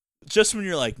terrible. Just when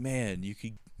you're like, man, you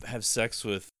could have sex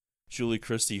with Julie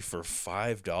Christie for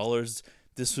 $5.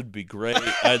 This would be great.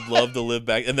 I'd love to live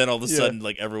back. And then all of a sudden,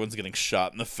 like, everyone's getting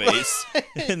shot in the face.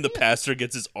 And the pastor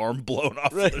gets his arm blown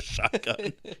off with a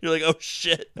shotgun. You're like, oh,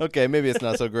 shit. Okay, maybe it's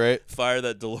not so great. Fire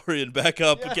that DeLorean back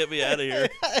up and get me out of here.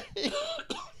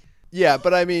 Yeah,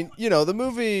 but I mean, the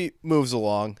movie moves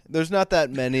along. There's not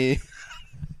that many...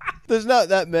 There's not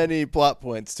that many plot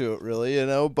points to it, really,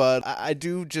 But I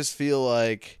do just feel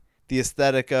like the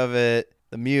aesthetic of it,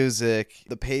 the music,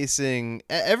 the pacing,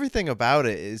 everything about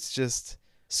it is just...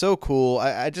 so cool.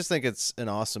 I just think it's an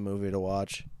awesome movie to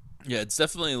watch. Yeah, it's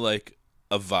definitely like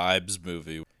a vibes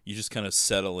movie. You just kind of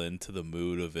settle into the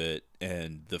mood of it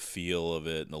and the feel of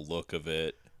it and the look of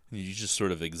it. You just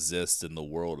sort of exist in the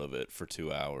world of it for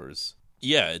 2 hours.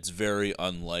 Yeah, it's very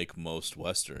unlike most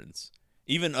Westerns.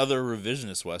 Even other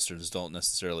revisionist Westerns don't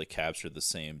necessarily capture the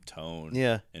same tone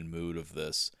and mood of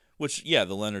this. Which, yeah,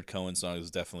 the Leonard Cohen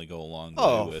songs definitely go a long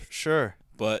way with. Sure.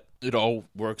 But it all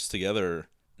works together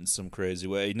in some crazy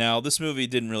way. Now, this movie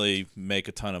didn't really make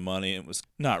a ton of money. It was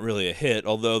not really a hit,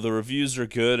 although the reviews are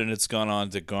good, and it's gone on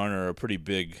to garner a pretty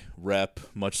big rep,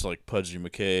 much like Pudgy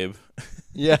McCabe.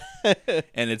 Yeah.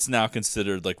 And it's now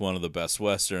considered like one of the best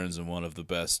Westerns and one of the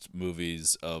best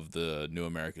movies of the New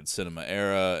American Cinema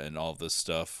era and all this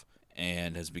stuff,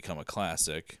 and has become a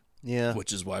classic. Yeah.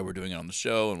 Which is why we're doing it on the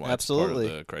show and why Absolutely.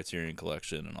 it's part of the Criterion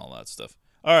Collection and all that stuff.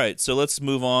 All right, so let's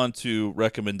move on to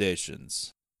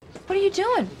recommendations. What are you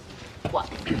doing? What?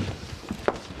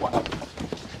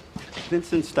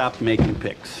 Vincent stopped making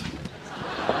picks.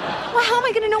 Well, how am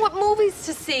I going to know what movies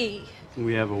to see?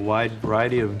 We have a wide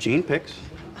variety of Gene picks.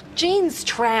 Gene's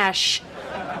trash.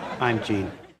 I'm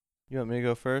Gene. You want me to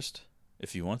go first?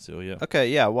 If you want to, yeah. Okay,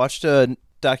 yeah. I watched a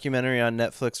documentary on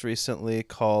Netflix recently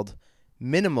called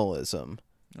Minimalism.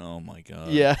 Oh, my God.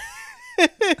 Yeah.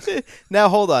 Now,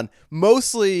 hold on.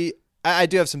 Mostly, I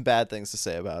do have some bad things to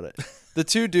say about it. The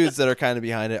two dudes that are kind of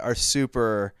behind it are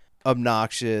super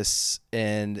obnoxious,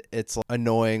 and it's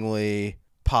annoyingly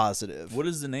positive. What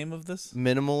is the name of this?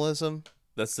 Minimalism.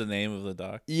 That's the name of the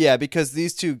doc? Yeah, because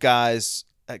these two guys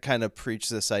kind of preach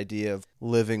this idea of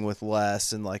living with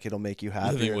less and like it'll make you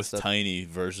happier. Living with tiny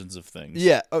versions of things.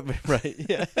 Yeah, right.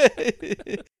 Yeah.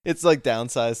 It's like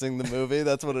downsizing the movie.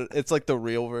 That's what it's like, the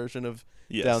real version of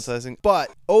downsizing.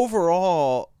 But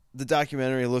overall, the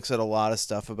documentary looks at a lot of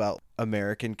stuff about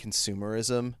American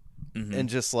consumerism and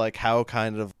just like how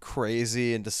kind of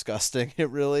crazy and disgusting it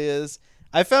really is.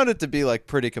 I found it to be like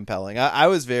pretty compelling. I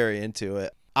was very into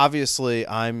it. Obviously,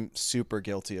 I'm super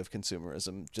guilty of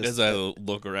consumerism. Just as I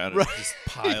look around at just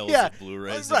piles of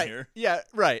Blu-rays in here. Yeah,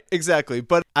 right. Exactly.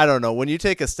 But I don't know. When you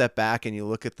take a step back and you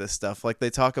look at this stuff, like they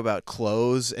talk about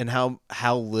clothes and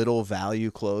how little value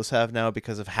clothes have now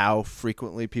because of how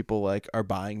frequently people like are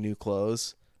buying new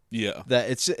clothes. Yeah. That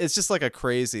it's just like a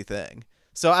crazy thing.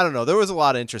 So I don't know. There was a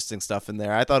lot of interesting stuff in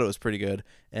there. I thought it was pretty good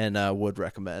and would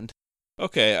recommend.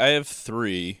 Okay, I have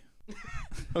 3.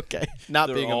 Okay, not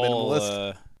they're being all, a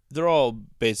minimalist. They're all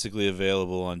basically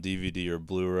available on DVD or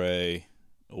Blu-ray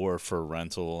or for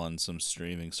rental on some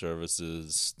streaming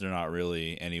services. They're not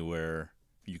really anywhere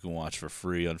you can watch for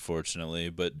free, unfortunately,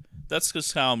 but that's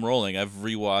just how I'm rolling. I've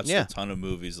rewatched a ton of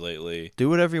movies lately. Do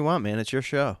whatever you want, man. It's your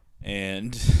show.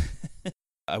 And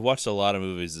I watched a lot of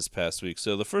movies this past week.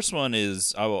 So the first one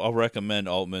is, I'll recommend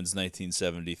Altman's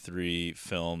 1973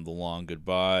 film, The Long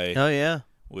Goodbye. Oh, yeah.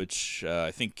 Which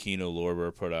I think Kino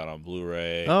Lorber put out on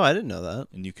Blu-ray. Oh, I didn't know that.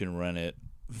 And you can rent it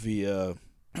via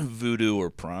Vudu or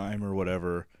Prime or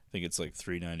whatever. I think it's like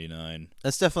 $3.99.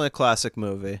 That's definitely a classic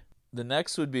movie. The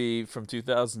next would be from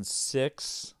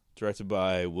 2006, directed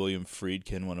by William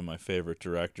Friedkin, one of my favorite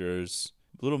directors.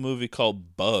 A little movie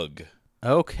called Bug.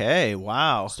 Okay,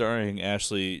 wow. Starring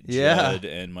Ashley Judd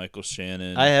and Michael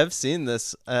Shannon. I have seen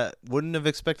this. Wouldn't have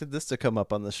expected this to come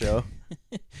up on the show.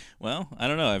 Well, I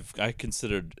don't know. I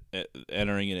considered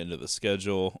entering it into the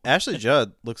schedule. Ashley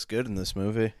Judd looks good in this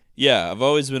movie. Yeah, I've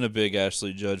always been a big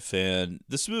Ashley Judd fan.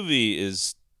 This movie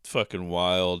is fucking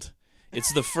wild.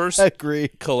 It's the first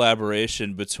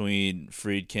collaboration between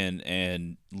Friedkin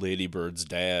and Lady Bird's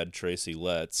dad, Tracy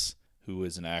Letts, who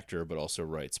is an actor but also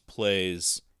writes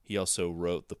plays. He also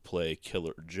wrote the play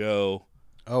Killer Joe.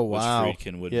 Oh, wow. Which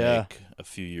Friedkin would make a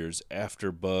few years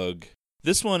after Bug.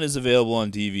 This one is available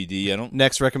on DVD.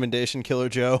 Next recommendation, Killer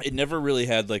Joe. It never really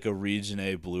had like a Region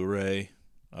A Blu-ray,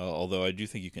 although I do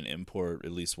think you can import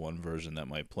at least one version that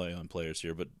might play on players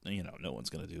here, but no one's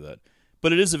going to do that.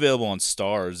 But it is available on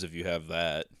Stars if you have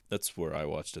that. That's where I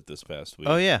watched it this past week.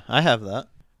 Oh, yeah, I have that.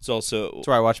 It's also that's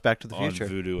where I watched Back to the Future. On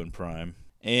Vudu and Prime.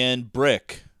 And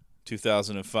Brick,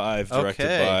 2005, directed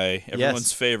by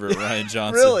everyone's favorite, Rian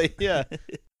Johnson. Really? Yeah.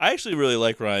 I actually really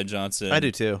like Rian Johnson. I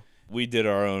do too. We did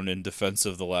our own in defense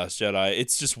of The Last Jedi.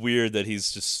 It's just weird that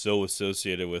he's just so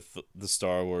associated with the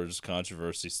Star Wars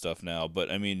controversy stuff now. But,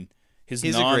 I mean, his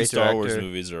non-Star Wars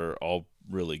movies are all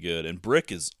really good. And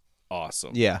Brick is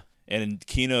awesome. Yeah. And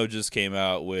Kino just came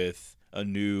out with a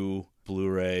new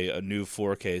Blu-ray, a new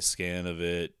 4K scan of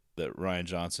it that Rian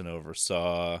Johnson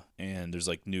oversaw. And there's,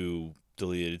 like, new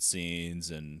deleted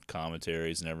scenes and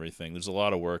commentaries and everything. There's a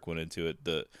lot of work went into it.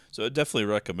 So I definitely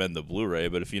recommend the Blu-ray,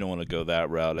 but if you don't want to go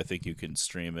that route, I think you can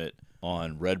stream it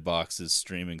on Redbox's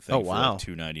streaming thing for like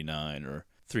 $2.99 or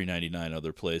 $3.99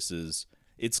 other places.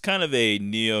 It's kind of a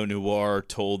neo-noir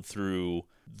told through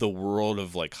the world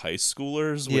of like high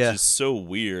schoolers, which is so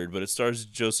weird, but it stars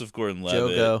Joseph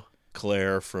Gordon-Levitt. Jogo.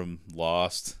 Claire from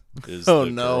Lost is the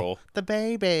girl. The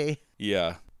baby.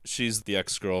 Yeah. She's the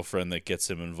ex-girlfriend that gets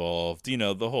him involved.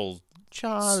 The whole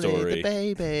Charlie, story. the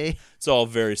baby. It's all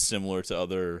very similar to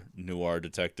other noir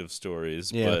detective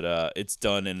stories, but it's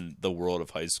done in the world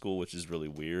of high school, which is really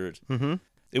weird. Mm-hmm.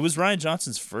 It was Rian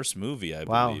Johnson's first movie, I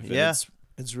believe. And yeah.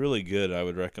 It's really good. I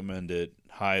would recommend it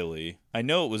highly. I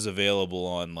know it was available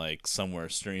on like somewhere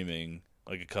streaming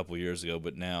like a couple years ago,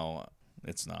 but now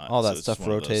it's not. All that So it's stuff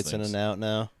one of those rotates in things. and out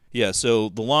now. Yeah, so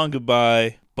The Long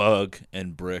Goodbye, Bug,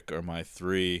 and Brick are my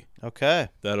 3. Okay.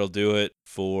 That'll do it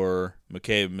for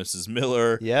McCabe Mrs.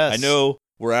 Miller. Yes. I know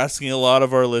we're asking a lot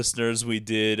of our listeners. We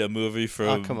did a movie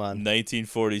from come on.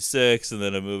 1946 and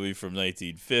then a movie from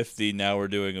 1950. Now we're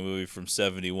doing a movie from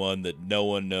 71 that no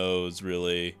one knows,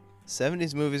 really.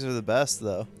 70s movies are the best,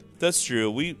 though. That's true.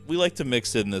 We like to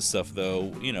mix in this stuff,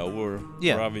 though. You know, we're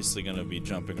obviously going to be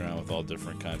jumping around with all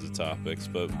different kinds of topics,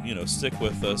 but, you know, stick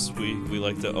with us. We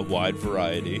like a wide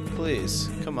variety. Please,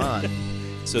 come on.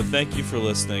 So thank you for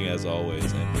listening, as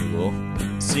always, and we will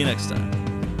see you next time.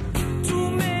 Too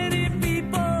many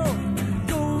people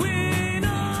going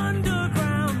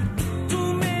underground.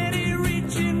 Too many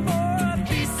reaching for a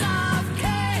piece of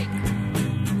cake.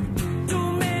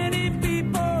 Too many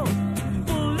people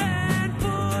pulled and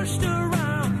pushed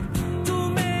around. Too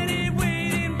many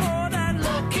waiting for that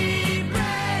lucky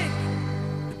break.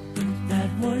 That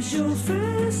was your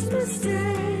first mistake.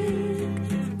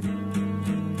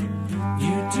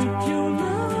 You took your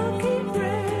lucky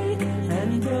break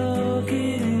and broke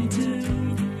it in two.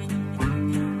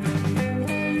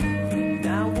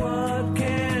 Now what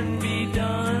can be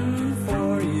done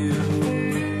for you?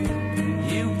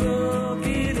 You broke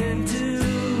it in two.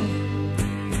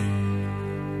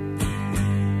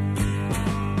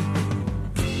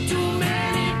 Too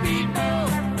many people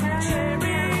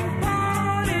sharing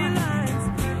party lines.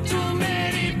 Too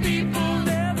many people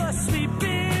never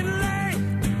sleeping late.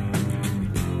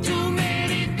 Too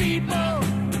many people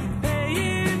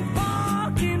paying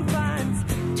parking fines.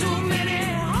 Too many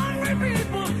hungry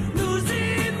people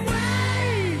losing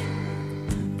weight.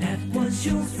 That was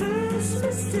your first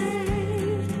mistake.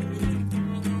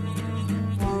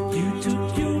 You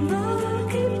took your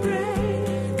lucky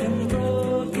break and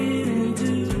broke it in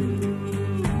two.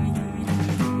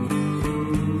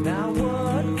 Now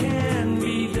what can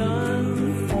be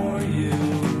done for you?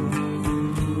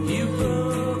 You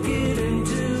broke it in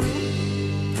two.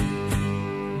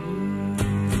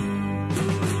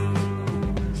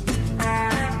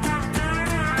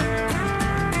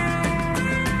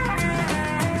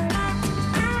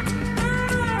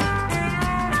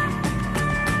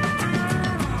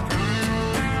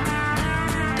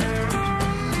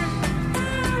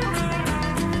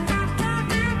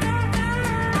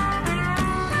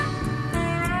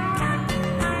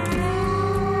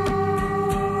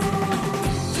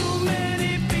 Too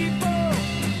many people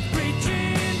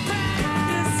preaching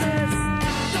practices.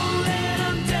 Don't let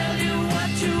them tell you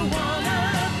what you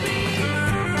wanna be.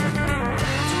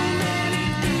 Too many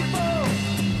people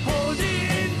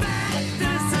holding back.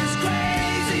 This is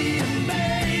crazy, and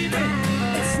baby,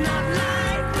 it's not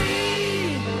like me.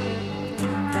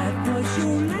 That was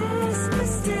your last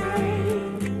mistake.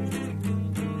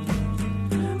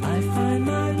 I find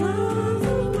my love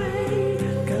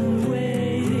awake and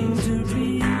waiting to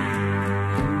be.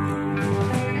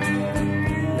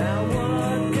 Now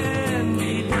what can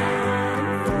be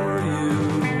done for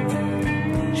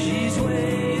you? She's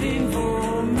waiting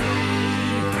for me.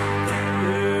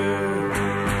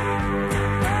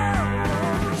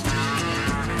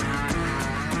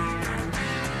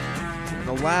 And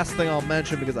the last thing I'll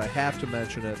mention, because I have to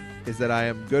mention it, is that I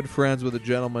am good friends with a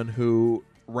gentleman who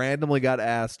randomly got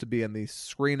asked to be in the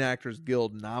Screen Actors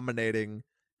Guild nominating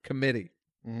committee.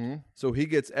 So he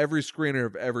gets every screener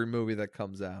of every movie that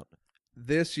comes out.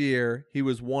 This year, he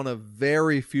was one of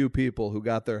very few people who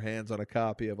got their hands on a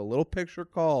copy of a little picture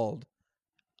called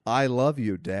I Love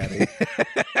You, Daddy.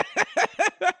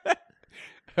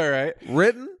 All right.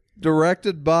 Written,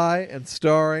 directed by, and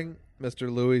starring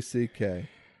Mr. Louis C.K.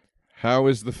 How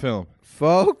is the film?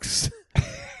 Folks,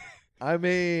 I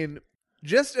mean,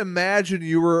 just imagine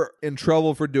you were in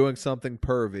trouble for doing something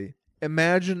pervy.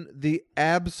 Imagine the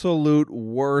absolute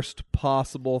worst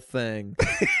possible thing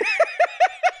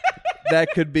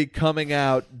that could be coming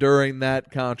out during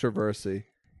that controversy.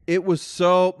 It was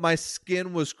so, my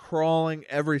skin was crawling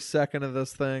every second of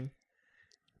this thing.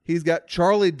 He's got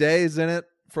Charlie Day's in it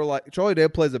Charlie Day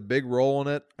plays a big role in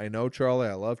it. I know Charlie.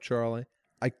 I love Charlie.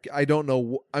 I don't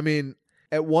know. I mean,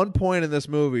 at one point in this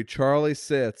movie, Charlie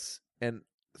sits and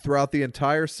throughout the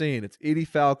entire scene, it's Edie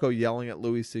Falco yelling at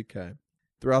Louis C.K.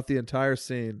 Throughout the entire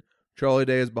scene, Charlie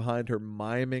Day is behind her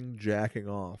miming jacking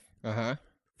off.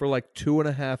 For like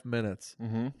 2.5 minutes.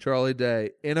 Charlie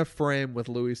Day in a frame with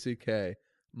Louis C.K.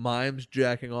 mimes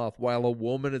jacking off while a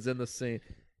woman is in the scene.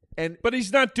 But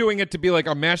he's not doing it to be like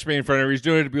a masturbating in front of her. He's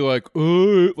doing it to be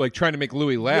like trying to make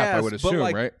Louis laugh, Yes, I would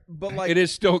assume, right? But like, it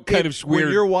is still kind of weird.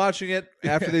 When you're watching it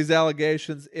after these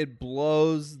allegations, it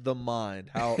blows the mind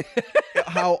how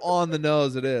on the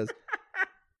nose it is.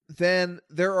 Then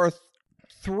there are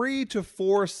 3 to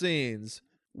 4 scenes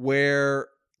where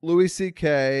Louis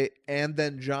C.K. and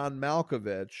then John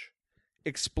Malkovich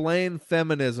explain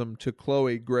feminism to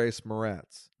Chloe Grace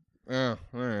Moretz. Oh,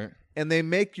 all right. And they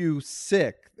make you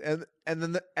sick. And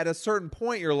then at a certain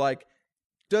point, you're like,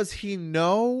 does he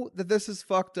know that this is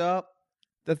fucked up?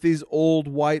 That these old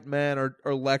white men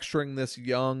are lecturing this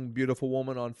young, beautiful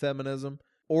woman on feminism?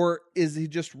 Or is he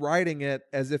just writing it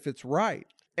as if it's right?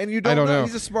 And you don't, know.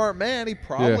 He's a smart man. He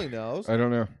probably knows. I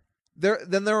don't know.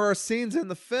 Then there are scenes in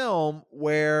the film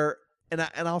where, and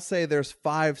I'll say there's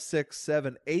 5, 6,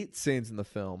 7, 8 scenes in the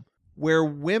film where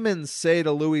women say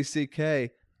to Louis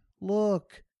C.K.,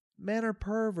 look, men are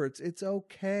perverts. It's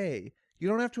okay. You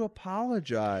don't have to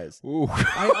apologize. Ooh.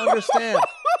 I understand.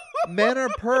 Men are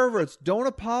perverts. Don't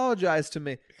apologize to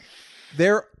me.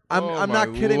 I'm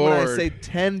not kidding when I say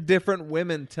 10 different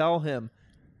women tell him,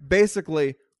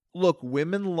 basically, look,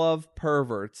 women love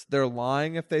perverts. They're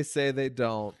lying if they say they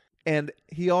don't. And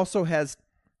he also has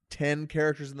 10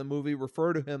 characters in the movie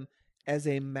refer to him as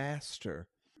a master.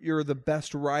 You're the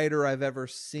best writer I've ever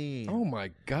seen. Oh,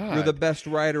 my God. You're the best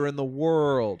writer in the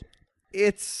world.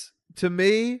 It's, to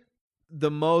me,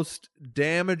 the most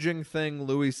damaging thing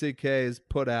Louis C.K. has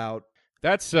put out.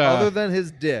 That's other than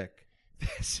his dick.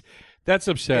 That's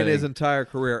upsetting. In his entire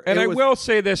career. And I will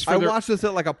say this. I watched this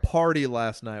at like a party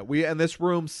last night. And this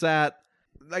room sat,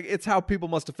 like, it's how people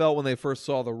must have felt when they first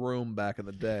saw The Room back in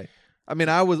the day. I mean,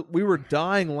 we were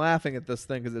dying laughing at this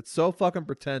thing because it's so fucking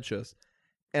pretentious.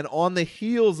 And on the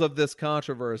heels of this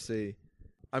controversy,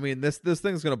 I mean, this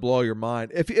thing's going to blow your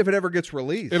mind. If it ever gets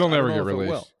released. It'll never get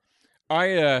released.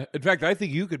 In fact, I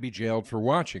think you could be jailed for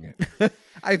watching it.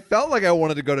 I felt like I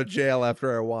wanted to go to jail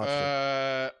after I watched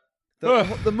it.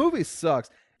 The movie sucks.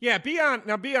 Yeah, be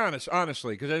honest,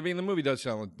 honestly, because I mean the movie does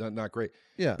sound not great.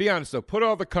 Yeah, be honest though. Put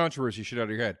all the controversy shit out of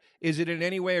your head. Is it in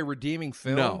any way a redeeming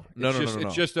film? No.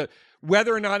 It's just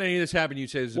whether or not any of this happened,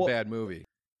 you'd say this is a bad movie.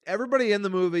 Everybody in the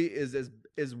movie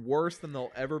is worse than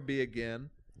they'll ever be again.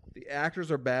 The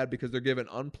actors are bad because they're given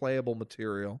unplayable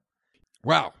material.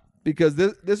 Wow. Because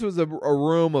this was a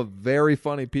room of very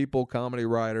funny people, comedy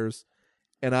writers,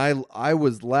 and I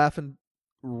was laughing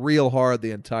real hard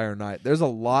the entire night. There's a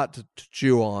lot to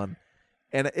chew on,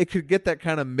 and it could get that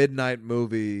kind of midnight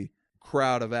movie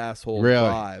crowd of assholes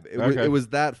vibe. It was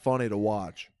that funny to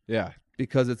watch. Yeah,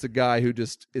 because it's a guy who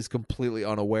just is completely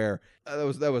unaware.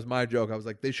 That was my joke. I was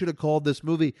like, they should have called this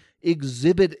movie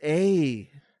Exhibit A.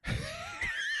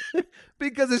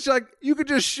 Because it's like you could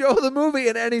just show the movie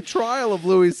in any trial of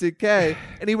Louis C.K.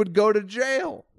 and he would go to jail.